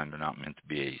of the time they're not meant to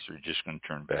be aged. They're just going to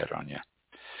turn bad on you.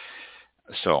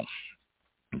 So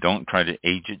don't try to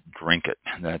age it, drink it.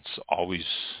 That's always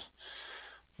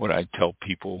what I tell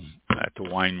people at the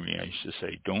winery. I used to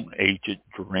say, don't age it,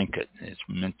 drink it. It's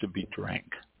meant to be drank.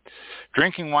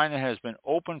 Drinking wine that has been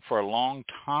open for a long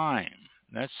time,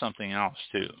 that's something else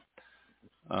too.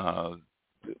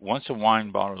 Once a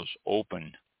wine bottle is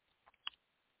open,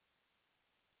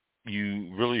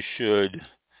 you really should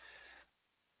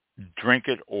drink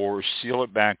it or seal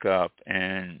it back up,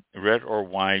 and red or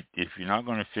white, if you're not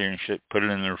going to finish it, put it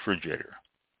in the refrigerator.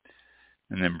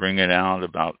 And then bring it out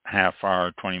about half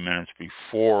hour, 20 minutes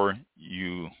before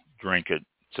you drink it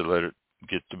to let it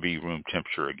get to be room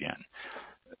temperature again.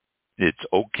 It's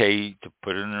okay to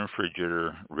put it in the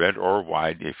refrigerator, red or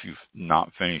white, if you've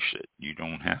not finished it. You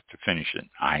don't have to finish it.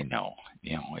 I know.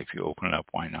 If you open it up,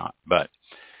 why not? But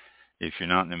if you're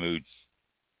not in the mood,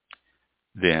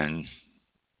 then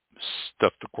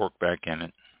stuff the cork back in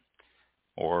it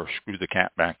or screw the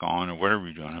cap back on or whatever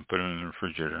you're doing and put it in the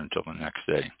refrigerator until the next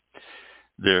day.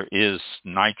 There is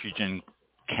nitrogen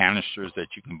canisters that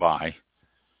you can buy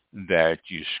that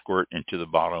you squirt into the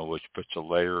bottle, which puts a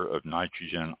layer of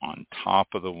nitrogen on top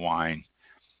of the wine.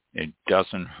 It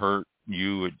doesn't hurt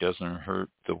you. It doesn't hurt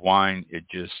the wine. It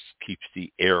just keeps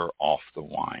the air off the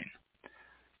wine.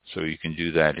 So you can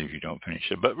do that if you don't finish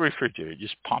it. But refrigerate it.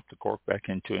 Just pop the cork back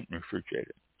into it and refrigerate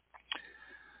it.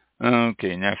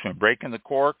 Okay, next one. Breaking the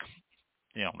cork.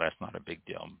 That's not a big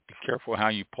deal. Be careful how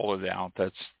you pull it out.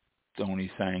 That's the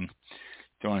only thing.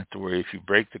 Don't have to worry. If you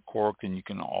break the cork, then you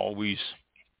can always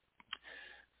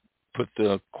put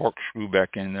the corkscrew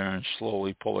back in there and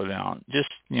slowly pull it out. Just,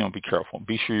 be careful.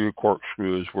 Be sure your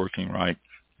corkscrew is working right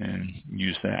and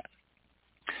use that.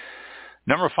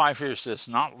 Number 5 here says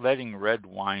not letting red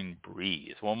wine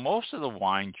breathe. Well, most of the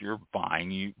wines you're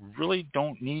buying, you really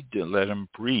don't need to let them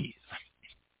breathe.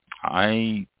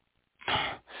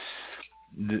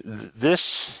 This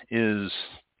is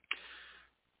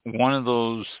one of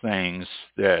those things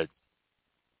that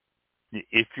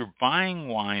if you're buying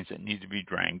wines that need to be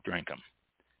drank, drink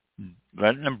them.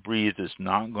 Letting them breathe is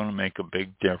not going to make a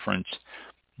big difference.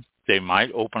 They might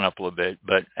open up a little bit,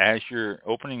 but as you're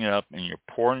opening it up and you're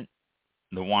pouring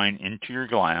the wine into your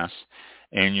glass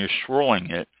and you're swirling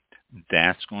it,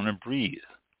 that's going to breathe.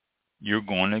 You're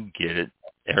going to get it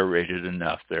aerated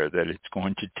enough there that it's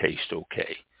going to taste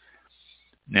okay.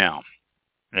 Now,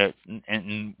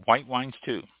 and white wines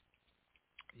too.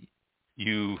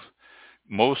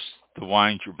 Most of the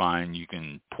wines you're buying, you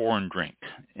can pour and drink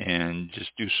and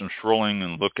just do some swirling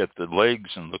and look at the legs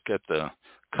and look at the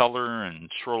color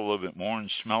and swirl a little bit more and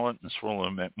smell it and swirl a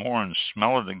little bit more and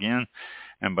smell it again.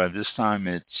 And by this time,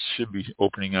 it should be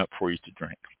opening up for you to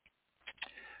drink.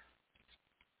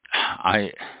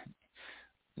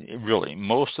 Really,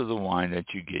 most of the wine that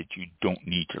you get, you don't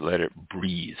need to let it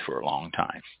breathe for a long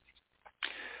time.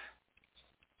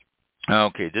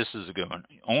 Okay, this is a good one.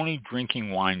 Only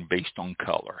drinking wine based on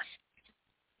color.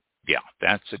 Yeah,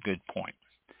 that's a good point.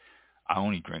 I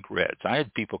only drink reds. I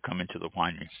had people come into the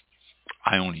winery.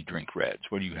 I only drink reds.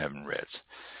 What do you have in reds?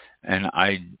 And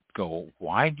I go,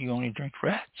 why do you only drink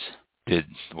reds? Did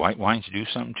white wines do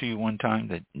something to you one time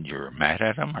that you're mad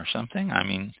at them or something? I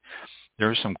mean, There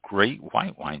are some great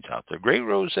white wines out there, great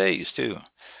rosés too,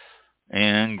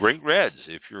 and great reds.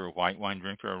 If you're a white wine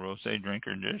drinker or a rosé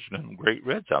drinker, there's some great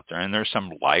reds out there. And there's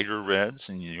some lighter reds,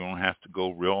 and you don't have to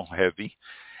go real heavy.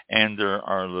 And there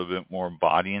are a little bit more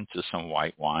body into some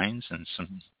white wines and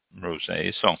some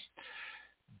rosés. So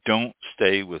don't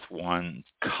stay with one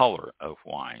color of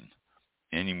wine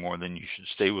any more than you should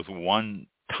stay with one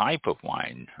type of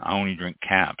wine. I only drink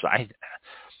cabs. I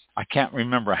can't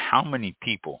remember how many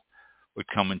people would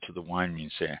come into the winery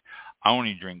and say, I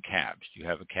only drink cabs. Do you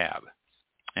have a cab?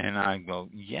 And I go,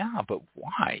 yeah, but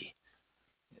why?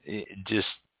 Do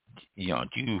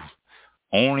you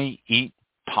only eat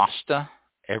pasta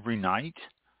every night?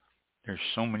 There's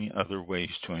so many other ways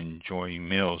to enjoy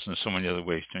meals and so many other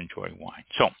ways to enjoy wine.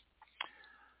 So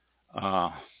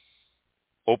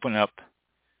open up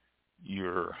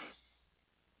your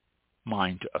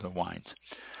mind to other wines.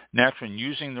 Next one,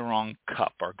 using the wrong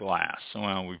cup or glass.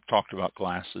 Well, we've talked about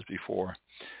glasses before.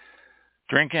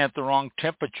 Drinking at the wrong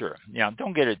temperature. Yeah,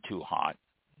 don't get it too hot.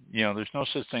 There's no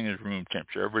such thing as room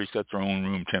temperature. Everybody's got their own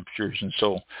room temperatures, and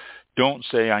so don't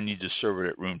say I need to serve it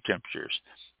at room temperatures.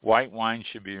 White wine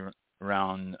should be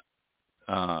around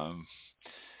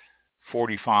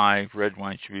 45. Red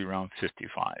wine should be around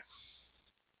 55.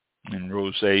 And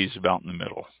rosé is about in the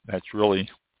middle. That's really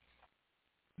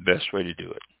the best way to do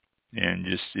it. And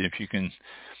just if you can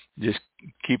just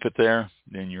keep it there,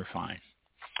 then you're fine.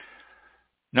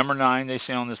 Number 9, they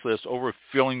say on this list,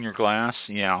 overfilling your glass.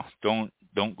 Yeah, don't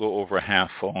go over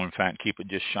half full. In fact, keep it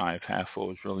just shy of half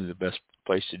full is really the best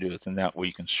place to do it. And that way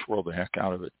you can swirl the heck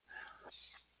out of it.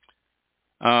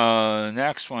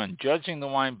 Next one, judging the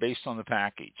wine based on the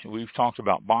package. We've talked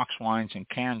about box wines and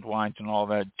canned wines and all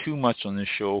that too much on this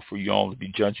show for you all to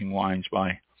be judging wines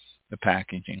by the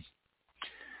packaging.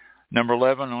 Number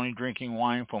 11, only drinking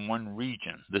wine from one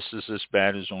region. This is as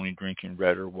bad as only drinking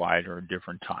red or white or a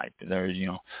different type. There,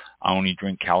 I only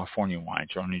drink California wines,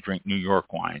 or only drink New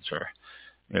York wines, or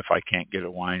if I can't get a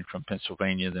wine from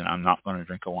Pennsylvania, then I'm not going to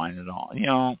drink a wine at all.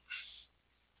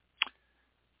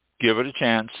 Give it a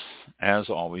chance, as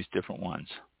always, different ones.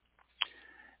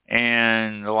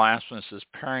 And the last one says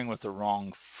pairing with the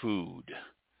wrong food.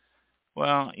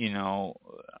 Well,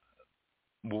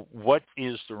 what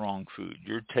is the wrong food?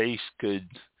 Your taste could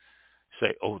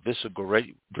say, oh, this is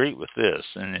great with this.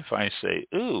 And if I say,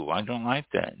 ooh, I don't like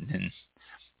that, then,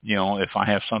 if I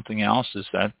have something else, is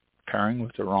that pairing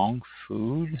with the wrong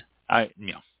food?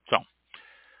 So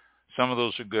some of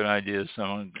those are good ideas.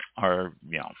 Some are,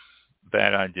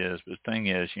 bad ideas. But the thing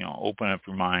is, open up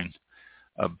your mind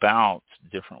about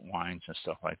different wines and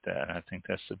stuff like that. I think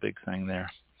that's the big thing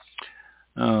there.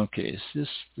 Okay, is this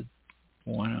the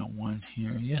one-on-one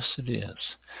here? Yes, it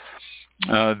is.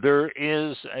 There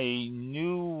is a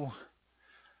new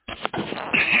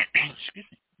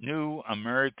new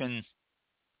American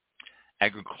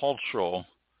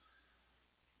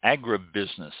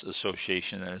agribusiness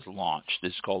association that is launched.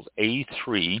 It's called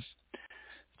A3.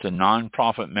 It's a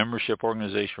nonprofit membership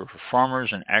organization for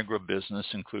farmers and agribusiness,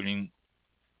 including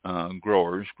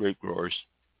growers, grape growers.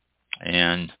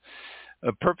 And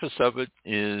the purpose of it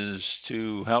is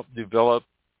to help develop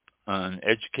an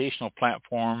educational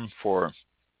platform for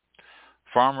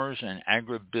farmers and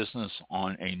agribusiness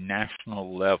on a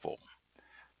national level.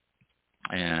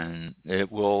 And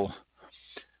it will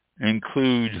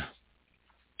include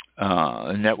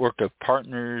a network of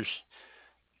partners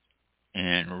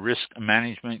and risk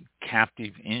management,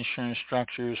 captive insurance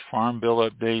structures, farm bill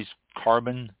updates,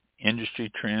 carbon, industry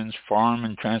trends, farm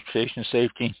and transportation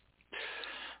safety,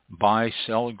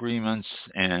 buy-sell agreements,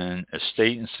 and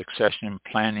estate and succession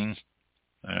planning,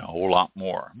 and a whole lot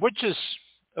more, which is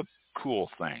a cool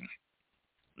thing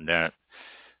that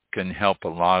can help a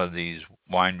lot of these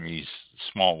wineries,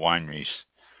 small wineries,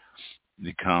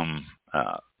 become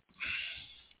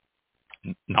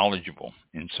knowledgeable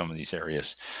in some of these areas.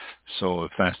 So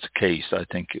if that's the case, I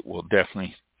think it will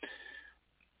definitely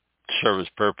serve its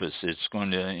purpose. It's going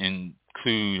to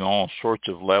include all sorts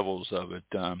of levels of it,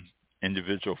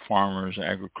 individual farmers,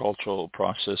 agricultural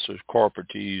processors,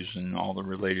 cooperatives, and all the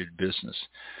related business.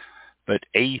 But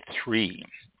A3,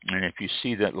 and if you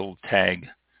see that little tag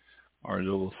or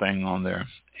little thing on there,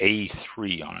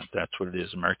 A3 on it, that's what it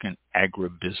is, American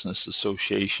Agribusiness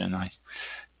Association. I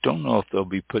don't know if they'll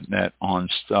be putting that on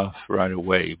stuff right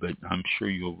away, but I'm sure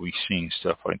you'll be seeing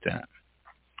stuff like that.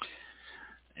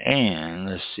 And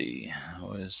let's see,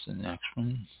 what is the next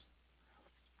one?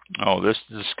 Oh, this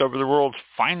discover the world's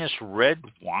finest red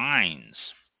wines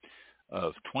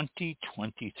of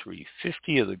 2023.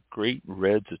 50 of the great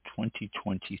reds of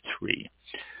 2023.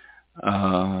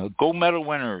 Gold medal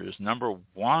winners. Number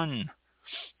 1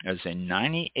 as a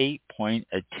 98-point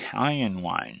Italian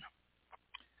wine.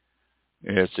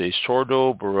 It's a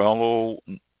Sordo Barolo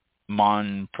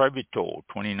Monprevito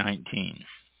 2019.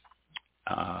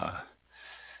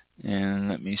 And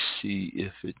let me see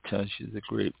if it tells you the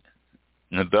grape.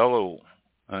 Nebbiolo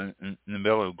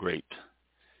grape.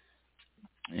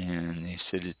 And they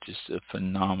said it's just a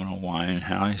phenomenal wine,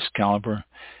 highest caliber.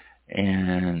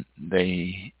 And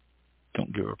they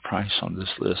don't give a price on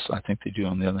this list. I think they do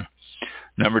on the other.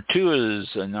 Number 2 is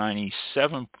a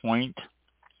 97-point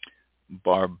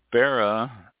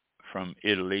Barbera from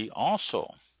Italy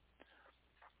also.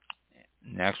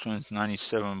 Next one is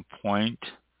 97-point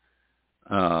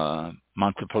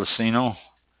Montepulciano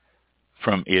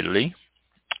from Italy.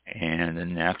 And the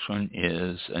next one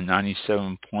is a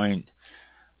 97-point,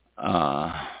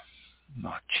 oh,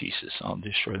 Jesus, I'll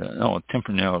destroy that. Oh,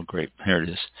 Tempranillo grape. Here it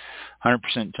is.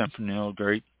 100% Tempranillo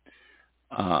grape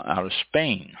out of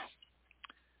Spain.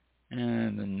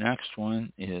 And the next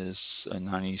one is a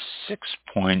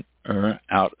 96-pointer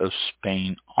out of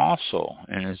Spain also.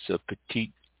 And it's a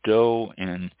Petit Doux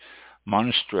and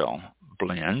Monastrell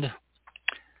blend.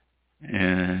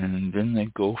 And then they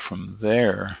go from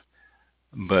there.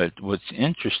 But what's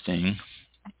interesting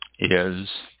is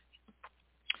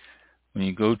when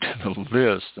you go to the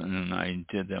list, and I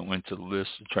did that, went to the list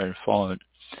to try to follow it,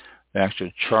 the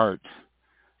actual chart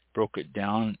broke it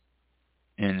down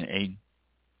in a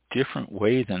different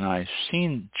way than I've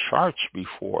seen charts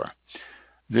before.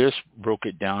 This broke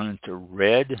it down into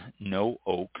red, no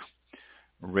oak,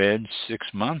 red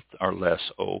 6-month or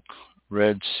less oak,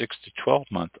 red 6 to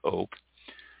 12-month oak,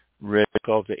 red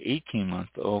 12 to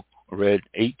 18-month oak, red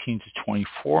 18 to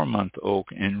 24-month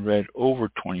oak, and red over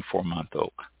 24-month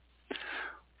oak,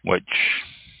 which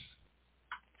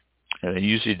they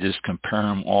usually just compare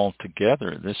them all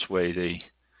together. This way they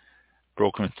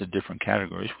broke them into different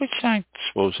categories, which I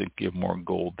suppose would give more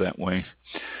gold that way.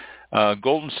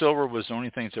 Gold and silver was the only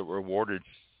things that were awarded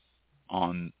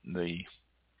on the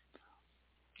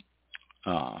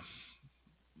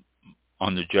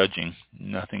judging,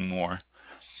 nothing more.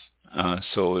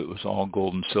 So it was all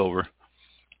gold and silver.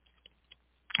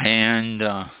 And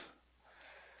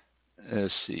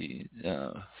let's see,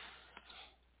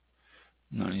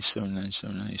 97,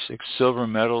 97, 96. Silver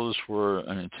medals were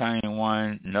an Italian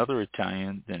wine, another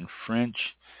Italian, then French,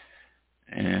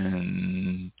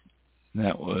 and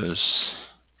that was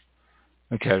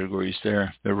the categories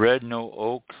there. The red no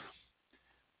oak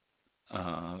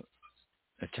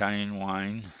Italian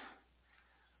wine,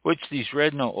 which these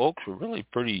red no oaks were really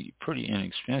pretty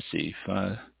inexpensive.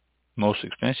 Most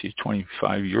expensive,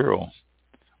 €25.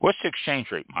 What's the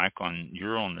exchange rate, Mike, on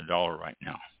euro and the dollar right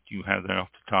now? Do you have that off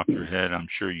the top of your head? I'm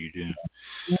sure you do.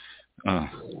 Let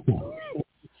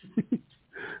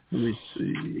me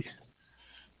see.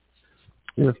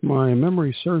 If my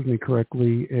memory serves me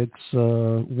correctly, it's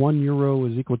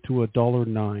 €1 is equal to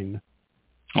 $1.09.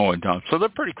 Oh, it does. So they're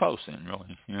pretty close then,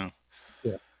 really. Yeah.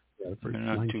 Yeah. They're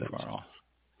not too far off.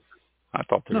 I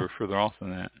thought they were further off than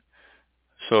that.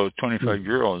 So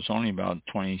 €25 is only about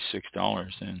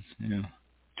 $26 then. Yeah,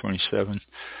 27.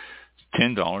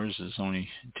 $10 is only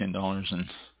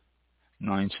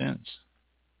 $10.09.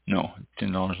 No,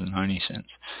 $10.90.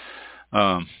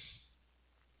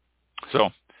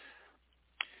 So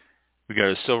we got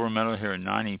a silver medal here at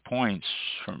 90 points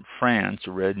from France,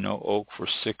 a red no oak for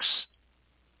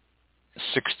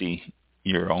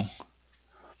 €660.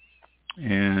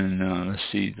 And let's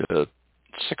see, the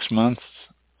 6-month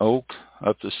oak,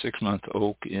 up to 6-month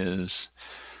oak is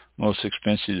most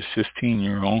expensive is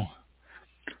 €15.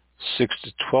 6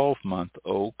 to 12-month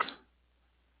oak,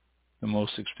 the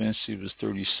most expensive is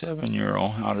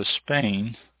 €37 out of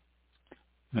Spain.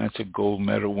 That's a gold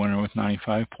medal winner with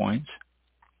 95 points.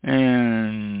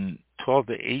 And 12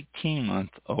 to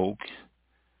 18-month oak,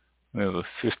 we have a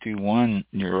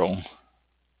 €51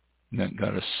 that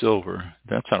got a silver.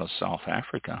 That's out of South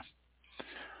Africa.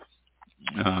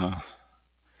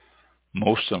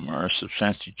 Most of them are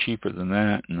substantially cheaper than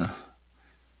that. And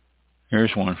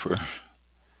here's one for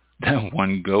that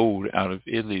one gold out of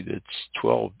Italy that's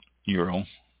 €12.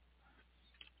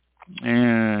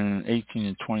 And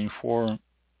 18 to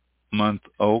 24-month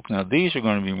oak. Now, these are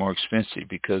going to be more expensive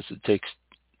because it takes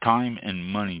time and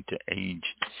money to age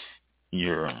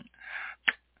your...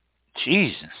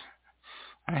 Jesus.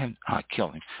 I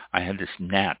killed him. I had this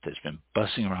gnat that's been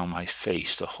buzzing around my face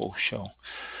the whole show.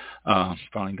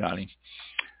 Finally got him.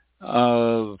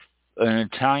 An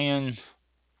Italian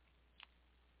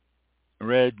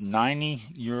red,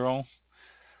 €90.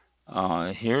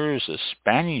 Here's a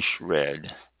Spanish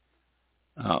red,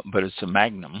 but it's a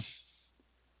Magnum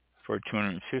for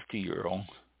 €250.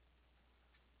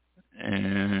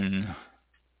 And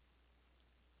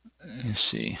let's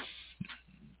see,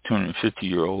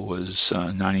 250-year-old was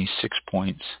 96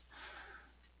 points,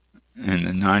 and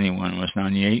the 91 was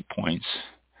 98 points.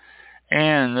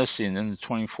 And let's see, and then the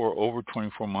over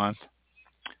 24 month,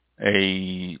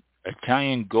 a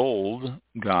Italian gold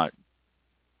got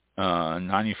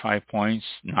 95 points,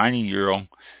 90 euro,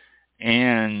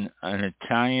 and an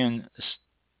Italian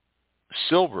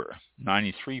silver,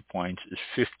 93 points, is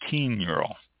 15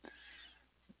 euro.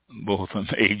 Both of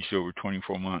them aged over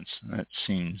 24 months. That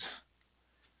seems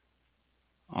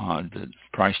odd, the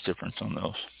price difference on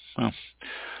those. Well,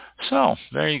 so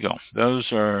there you go.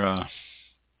 Those are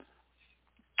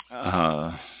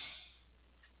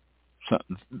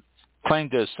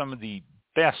claimed as some of the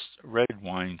best red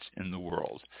wines in the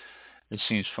world. It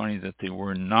seems funny that they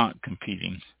were not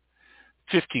competing.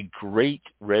 50 great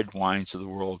red wines of the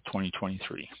world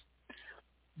 2023.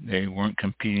 They weren't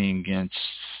competing against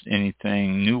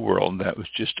anything New World. That was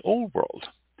just Old World.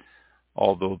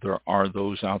 Although there are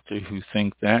those out there who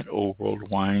think that Old World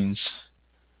wines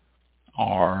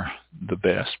are the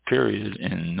best, period,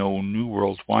 and no New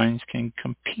World wines can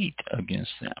compete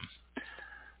against them.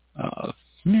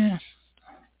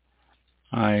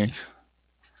 I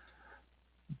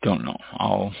don't know.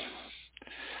 I'll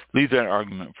leave that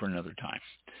argument for another time.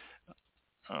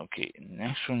 Okay,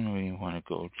 next one we want to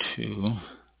go to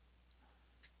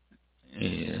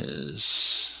is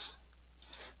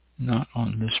not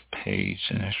on this page.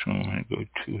 The next one we want to go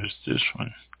to is this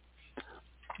one.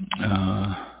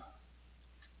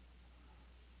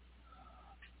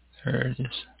 There it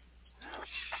is.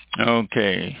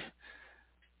 Okay.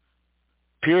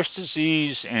 Pierce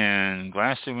disease and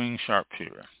glassy wing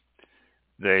sharpshooter.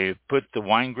 They put the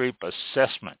wine grape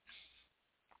assessment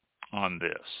on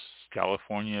this.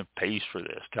 California pays for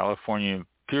this. California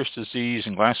Pierce Disease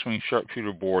and Glassy Wing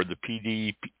Sharpshooter Board, the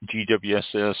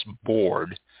PDGWSS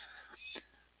board,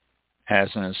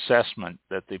 has an assessment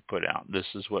that they put out. This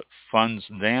is what funds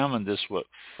them, and this is what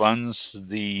funds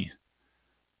the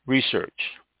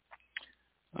research.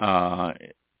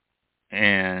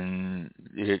 And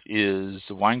it is,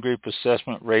 the wine grape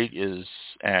assessment rate is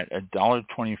at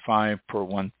 $1.25 per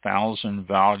 1,000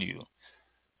 value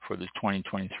for the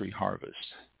 2023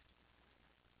 harvest,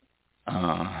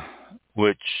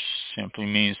 which simply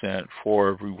means that for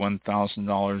every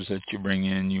 $1,000 that you bring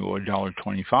in, you owe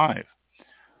 $1.25.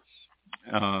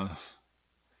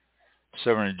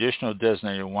 7 additional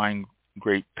designated wine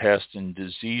grape pests and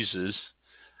diseases.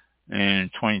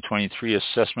 And 2023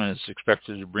 assessment is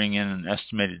expected to bring in an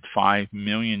estimated $5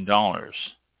 million.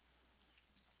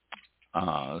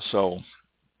 So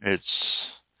they're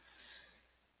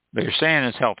saying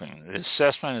it's helping. The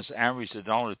assessment has averaged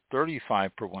 $1.35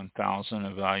 per 1,000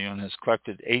 of value and has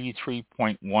collected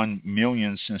 $83.1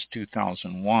 million since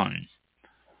 2001,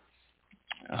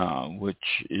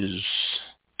 which is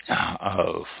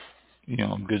a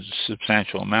good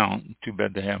substantial amount. Too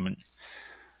bad they haven't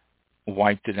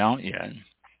wiped it out yet.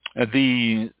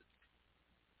 The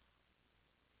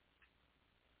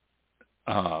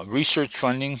research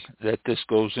funding that this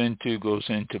goes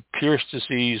into Pierce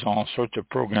disease, all sorts of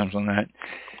programs on that.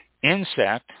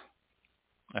 Insect,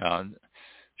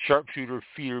 sharpshooter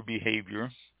feeder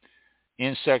behavior,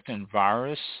 insect and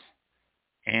virus,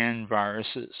 and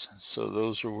viruses. So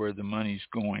those are where the money's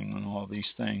going on all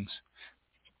these things.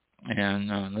 And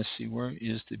let's see, where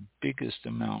is the biggest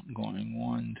amount going?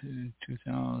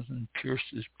 2,000.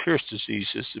 Pierce disease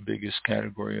is the biggest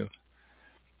category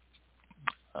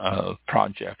of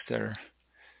projects that are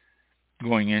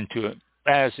going into it,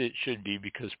 as it should be,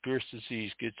 because Pierce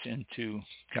disease gets into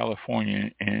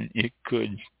California and it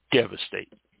could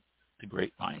devastate the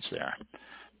grapevines there.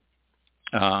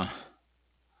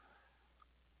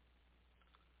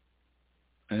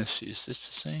 Let's see, is this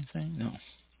the same thing? No.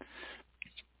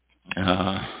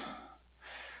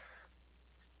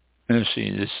 Let's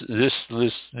see, this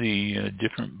lists the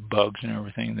different bugs and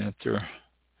everything that they're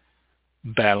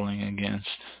battling against.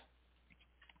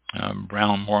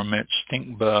 Brown marmot,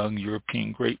 stink bug,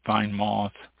 European grapevine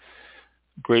moth,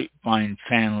 grapevine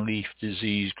fan leaf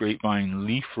disease, grapevine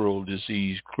leaf roll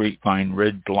disease, grapevine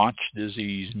red blotch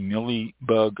disease,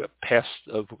 mealybug, pest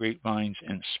of grapevines,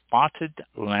 and spotted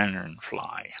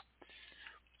lanternfly.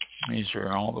 These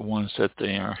are all the ones that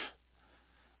they are,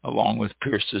 along with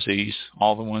Pierce disease,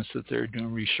 all the ones that they're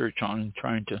doing research on and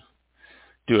trying to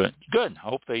do it. Good. I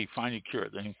hope they find a cure.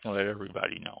 They can let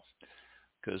everybody know,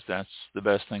 because that's the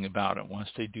best thing about it.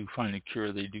 Once they do find a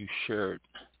cure, they do share it.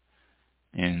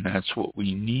 And that's what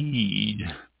we need.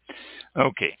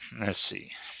 Okay, let's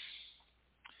see.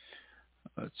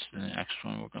 What's the next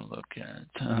one we're going to look at?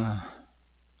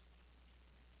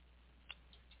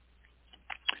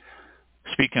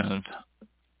 Speaking of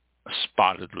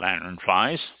spotted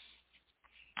lanternflies,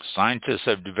 scientists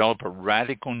have developed a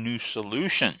radical new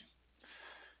solution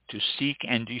to seek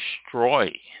and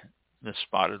destroy the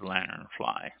spotted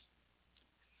lanternfly.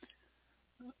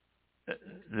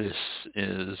 This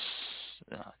is,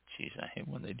 I hate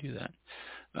when they do that.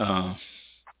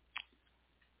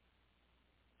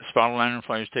 Spotted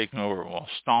lanternfly is taking over while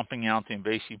stomping out the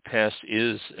invasive pest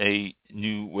is a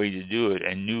new way to do it.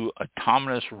 A new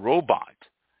autonomous robot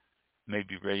may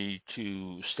be ready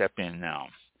to step in now.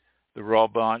 The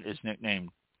robot is nicknamed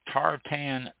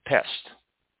Tartan Pest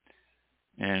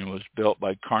and was built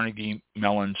by Carnegie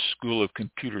Mellon School of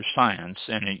Computer Science,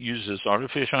 and it uses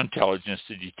artificial intelligence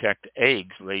to detect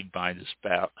eggs laid by the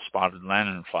spotted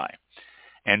lanternfly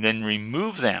and then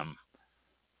remove them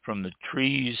from the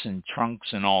trees and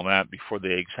trunks and all that before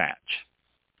the eggs hatch.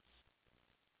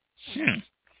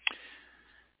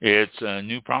 It's a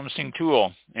new promising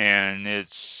tool, and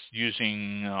it's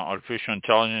using artificial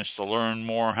intelligence to learn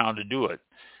more how to do it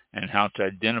and how to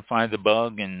identify the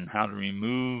bug and how to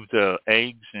remove the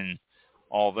eggs and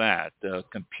all that. The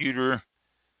computer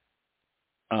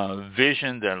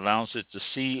vision that allows it to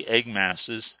see egg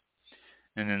masses,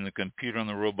 and then the computer on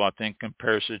the robot then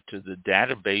compares it to the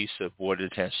database of what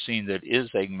it has seen that is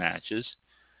egg matches,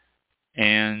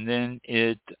 and then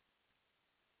it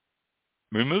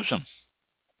removes them.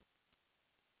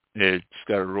 It's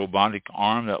got a robotic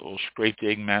arm that will scrape the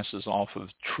egg masses off of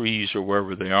trees or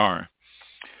wherever they are.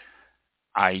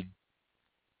 I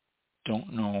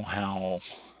don't know how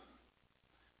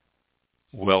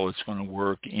well it's going to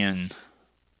work in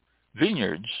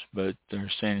vineyards, but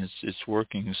they're saying it's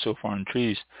working so far in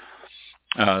trees.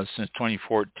 Since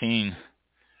 2014,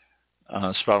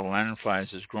 spotted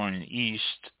lanternflies is growing in the east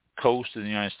coast of the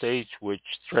United States, which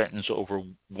threatens over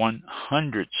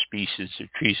 100 species of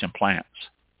trees and plants.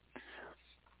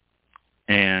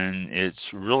 And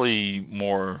it's really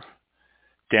more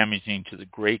damaging to the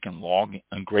grape and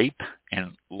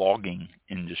logging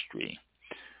industry.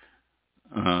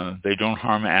 They don't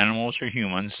harm animals or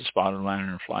humans, the spotted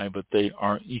lanternfly, but they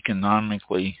are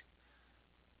economically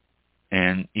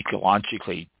and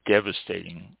ecologically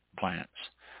devastating plants.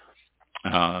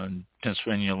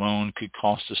 Pennsylvania alone could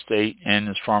cost the state and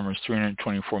its farmers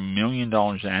 $324 million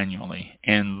annually,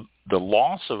 and the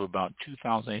loss of about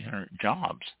 2,800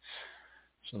 jobs.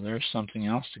 So there's something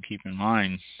else to keep in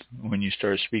mind when you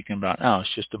start speaking about,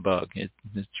 it's just a bug.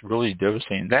 It's really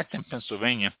devastating. That's in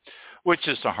Pennsylvania, which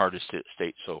is the hardest hit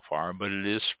state so far, but it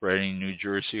is spreading. New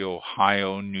Jersey,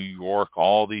 Ohio, New York,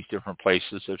 all these different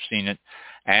places have seen it,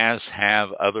 as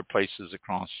have other places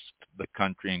across the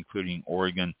country, including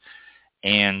Oregon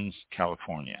and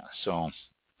California. So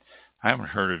I haven't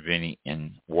heard of any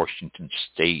in Washington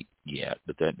State yet,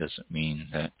 but that doesn't mean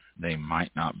that they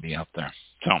might not be up there.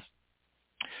 So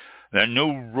the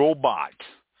new robot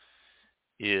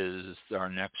is our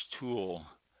next tool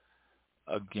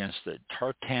against the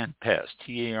Tartan Pest.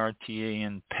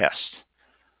 Tartan Pest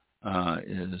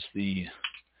is the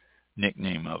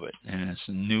nickname of it. And it's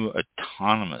a new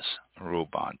autonomous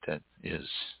robot that is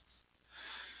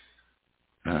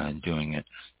doing it.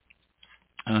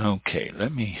 Okay,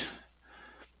 let me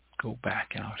go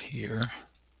back out here.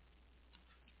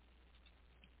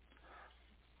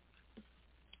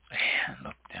 And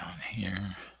look down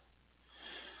here.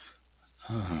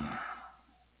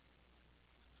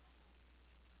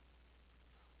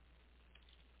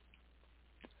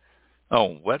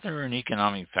 Weather and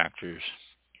economic factors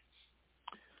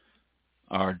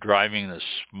are driving the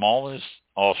smallest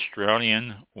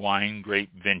Australian wine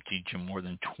grape vintage in more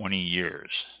than 20 years.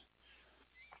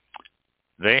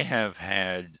 They have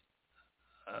had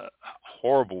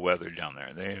horrible weather down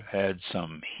there. They've had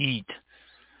some heat.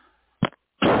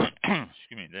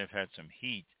 They've had some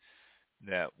heat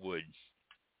that would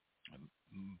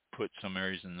put some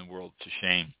areas in the world to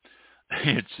shame.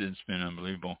 It's been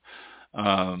unbelievable.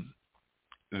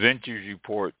 Vintage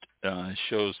report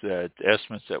shows that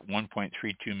estimates at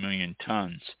 1.32 million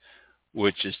tons,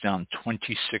 which is down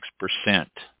 26%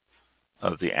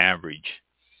 of the average.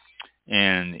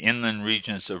 And inland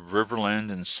regions of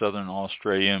Riverland in southern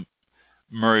Australia,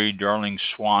 Murray-Darling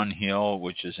Swan Hill,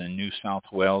 which is in New South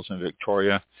Wales and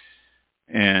Victoria,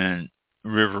 and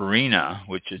Riverina,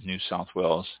 which is New South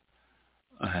Wales,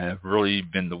 have really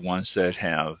been the ones that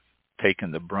have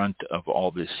taken the brunt of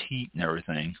all this heat and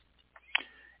everything.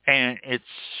 And it's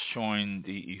showing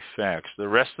the effects. The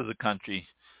rest of the country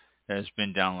has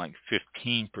been down like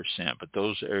 15%, but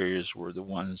those areas were the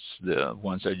ones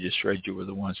I just read you were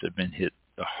the ones that have been hit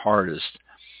the hardest.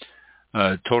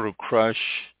 Total crush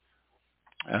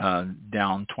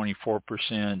down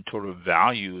 24%. Total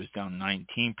value is down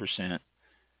 19%.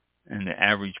 and the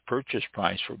average purchase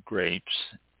price for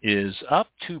grapes is up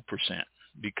 2%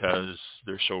 because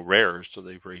they're so rare, so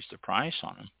they've raised the price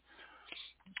on them.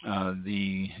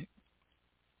 The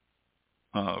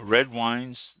red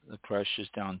wines, the crush is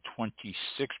down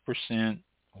 26%,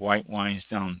 white wines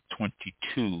down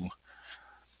 22%,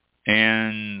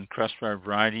 and crust-dried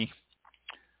variety,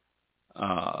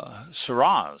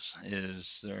 Syrah is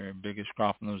their biggest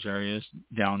crop in those areas,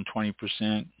 down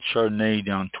 20%, Chardonnay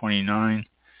down 29%,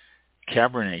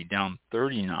 Cabernet down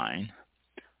 39%,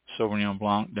 Sauvignon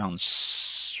Blanc down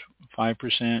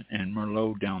 5%, and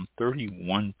Merlot down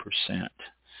 31%.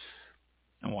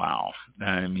 Wow.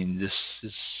 I mean, this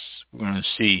is, we're going to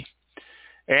see.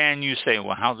 And you say,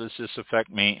 well, how does this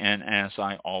affect me? And as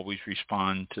I always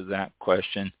respond to that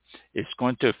question, it's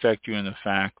going to affect you in the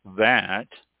fact that it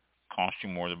costs you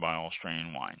more to buy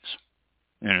Australian wines.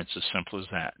 And it's as simple as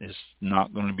that. It's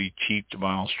not going to be cheap to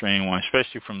buy Australian wine,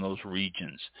 especially from those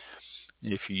regions.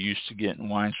 If you're used to getting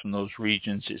wines from those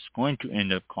regions, it's going to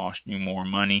end up costing you more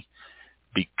money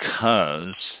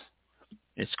because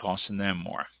it's costing them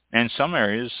more. And some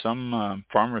areas, some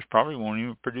farmers probably won't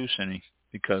even produce any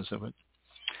because of it.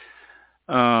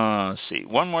 Let's see.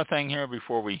 One more thing here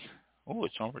before we... Oh,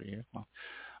 it's already here. Well,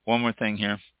 one more thing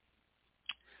here.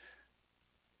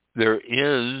 There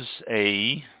is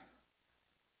a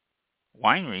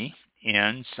winery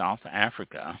in South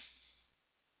Africa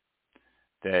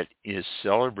that is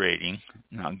celebrating,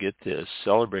 now get this,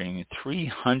 celebrating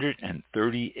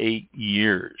 338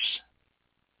 years.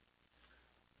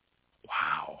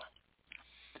 Wow.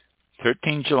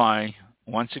 13 July,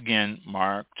 once again,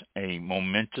 marked a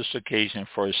momentous occasion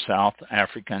for South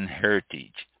African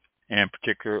heritage, and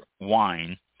particular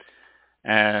wine,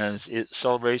 as it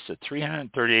celebrates the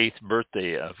 338th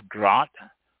birthday of Grot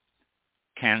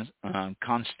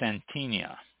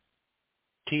Constantia.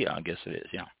 Tia, I guess it is,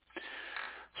 yeah.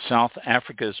 South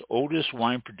Africa's oldest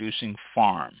wine-producing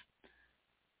farm.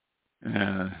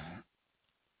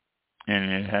 And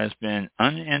it has been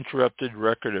uninterrupted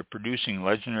record of producing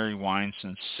legendary wine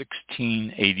since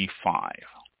 1685.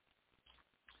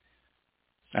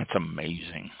 That's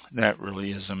amazing. That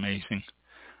really is amazing.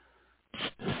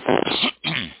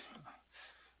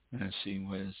 Let's see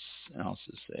what else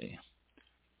to say.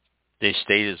 They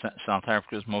state is South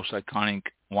Africa's most iconic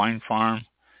wine farm,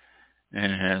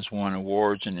 and it has won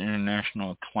awards and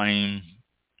international acclaim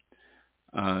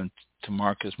to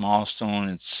mark its milestone.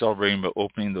 It's celebrating by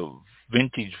opening the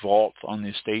vintage vault on the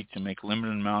estate to make a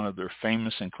limited amount of their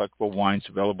famous and collectible wines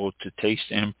available to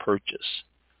taste and purchase.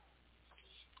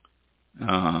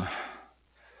 From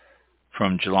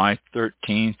July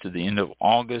 13th to the end of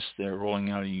August, they're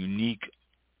rolling out a unique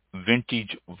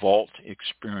vintage vault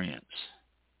experience,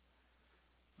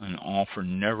 an offer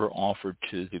never offered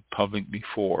to the public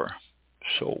before.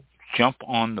 So jump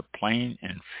on the plane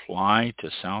and fly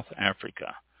to South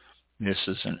Africa. This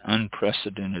is an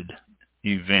unprecedented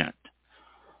event.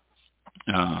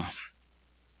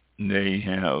 They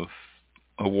have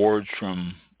awards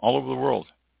from all over the world,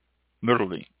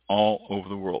 literally all over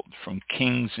the world, from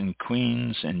kings and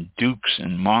queens and dukes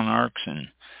and monarchs and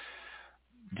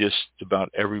just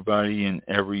about everybody and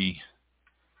everything.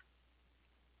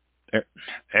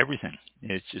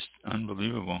 It's just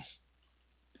unbelievable.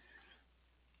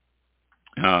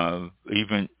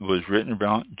 Even was written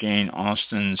about Jane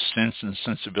Austen's Sense and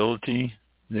Sensibility.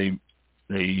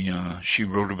 She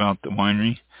wrote about the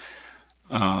winery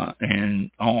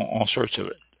and all sorts of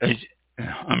it. It's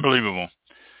unbelievable.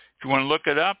 If you want to look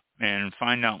it up and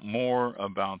find out more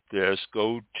about this,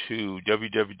 go to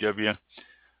www.grot,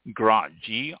 Groot,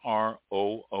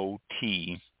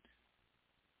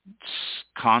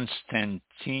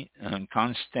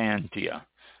 Constantia.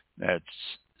 That's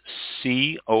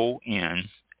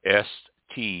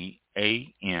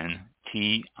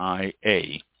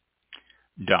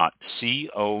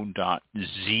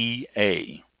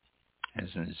CONSTANTIA.co.za,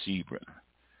 as in zebra.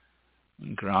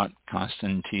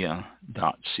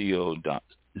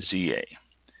 grotconstantia.co.za,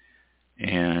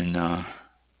 and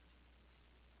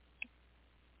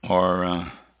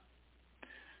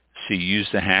use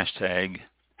the hashtag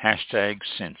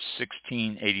since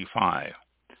 1685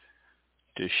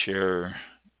 to share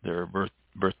their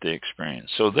birthday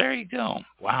experience. So there you go.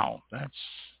 Wow, that's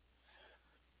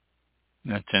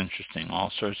interesting.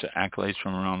 All sorts of accolades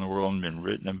from around the world have been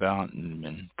written about and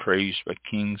been praised by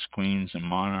kings, queens, and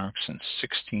monarchs since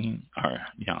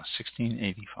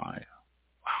 1685.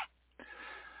 Wow.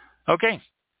 Okay.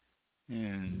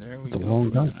 And there we go. It's a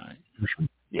long time. Tonight.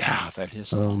 Yeah, that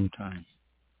is a long time.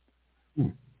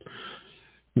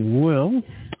 Well,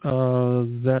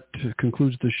 that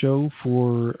concludes the show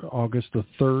for August the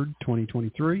 3rd,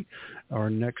 2023. Our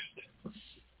next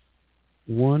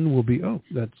one will be,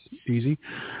 that's easy,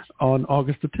 on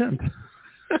August the 10th.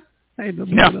 I had to look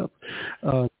it up.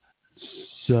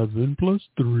 7 plus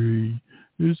 3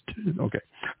 is 10. Okay.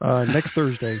 Next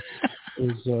Thursday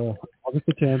is August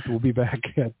the 10th. We'll be back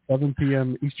at 7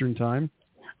 p.m. Eastern Time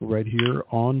right here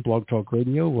on Blog Talk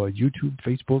Radio, YouTube,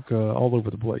 Facebook, all over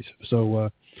the place.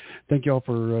 So thank you all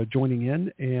for joining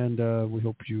in, and we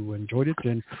hope you enjoyed it.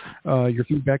 And your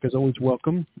feedback is always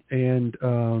welcome. And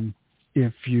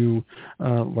if you,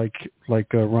 like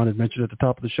Ron had mentioned at the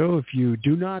top of the show, if you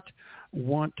do not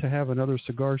want to have another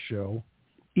cigar show,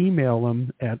 email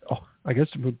them at, I guess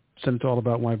we'll send it to All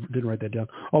About Wine. Didn't write that down.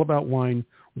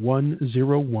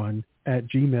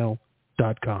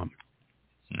 allaboutwine101@gmail.com.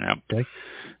 Yep. Okay.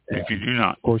 If you do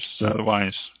not, of course,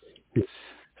 otherwise,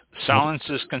 silence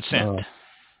is consent.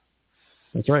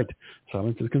 That's right.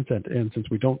 Silence is consent. And since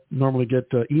we don't normally get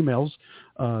emails,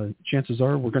 chances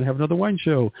are we're going to have another wine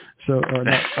show. So,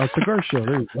 a cigar show.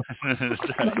 There you go.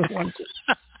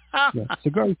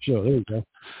 Cigar show. There you go.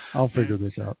 I'll figure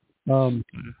this out. One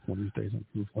of these days,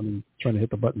 I'm trying to hit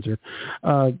the buttons here.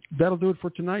 That'll do it for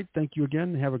tonight. Thank you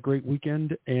again. Have a great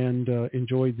weekend, and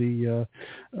enjoy the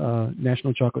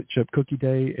National Chocolate Chip Cookie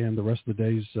Day and the rest of the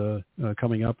days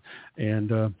coming up.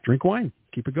 And drink wine.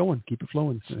 Keep it going. Keep it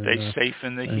flowing. Stay safe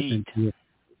in the heat.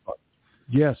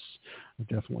 Yes,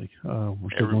 definitely. We're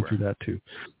still going through that too.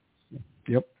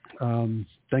 Yep.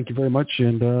 Thank you very much,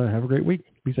 and have a great week.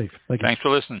 Be safe. Thank you. Thanks for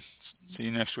listening. See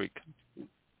you next week.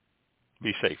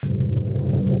 Be safe.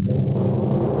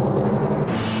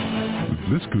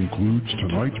 This concludes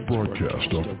tonight's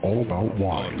broadcast of All About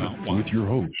Wine with your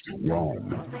host,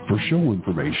 Ron. For show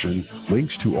information,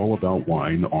 links to All About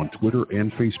Wine on Twitter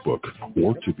and Facebook,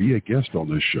 or to be a guest on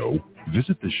this show,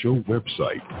 visit the show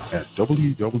website at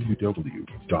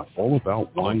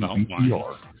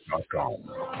www.allaboutwinebtr.com.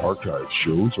 Archived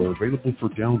shows are available for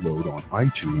download on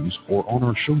iTunes or on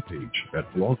our show page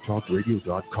at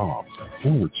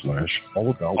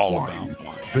blogtalkradio.com/allaboutwine.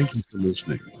 Thank you for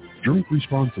listening. Drink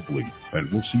responsibly, and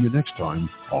we'll see you next time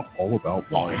on All About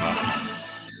Wine.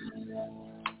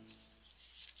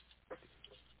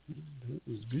 That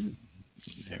was good.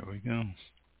 There we go.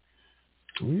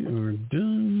 We are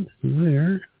done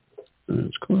there.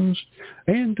 It's closed.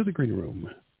 And to the green room.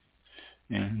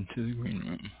 And to the green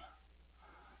room.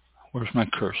 Where's my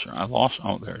cursor? I lost.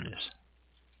 Oh, there it is.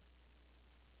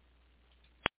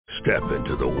 Step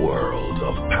into the world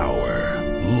of power,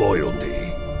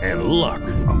 loyalty, and luck.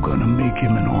 I'm gonna make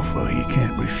him an offer he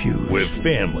can't refuse. With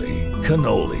family,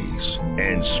 cannolis,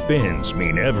 and spins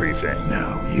mean everything.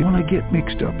 Now, you wanna get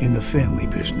mixed up in the family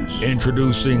business.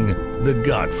 Introducing The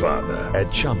Godfather at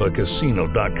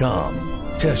ChumbaCasino.com.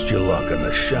 Test your luck in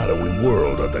the shadowy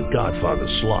world of The Godfather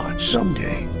slot.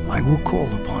 Someday, I will call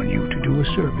upon you to do a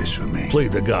service for me. Play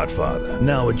The Godfather,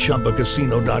 now at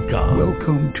ChumbaCasino.com.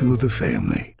 Welcome to the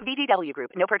family. VGW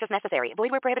Group. No purchase necessary. Void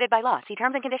where prohibited by law. See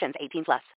terms and conditions. 18+.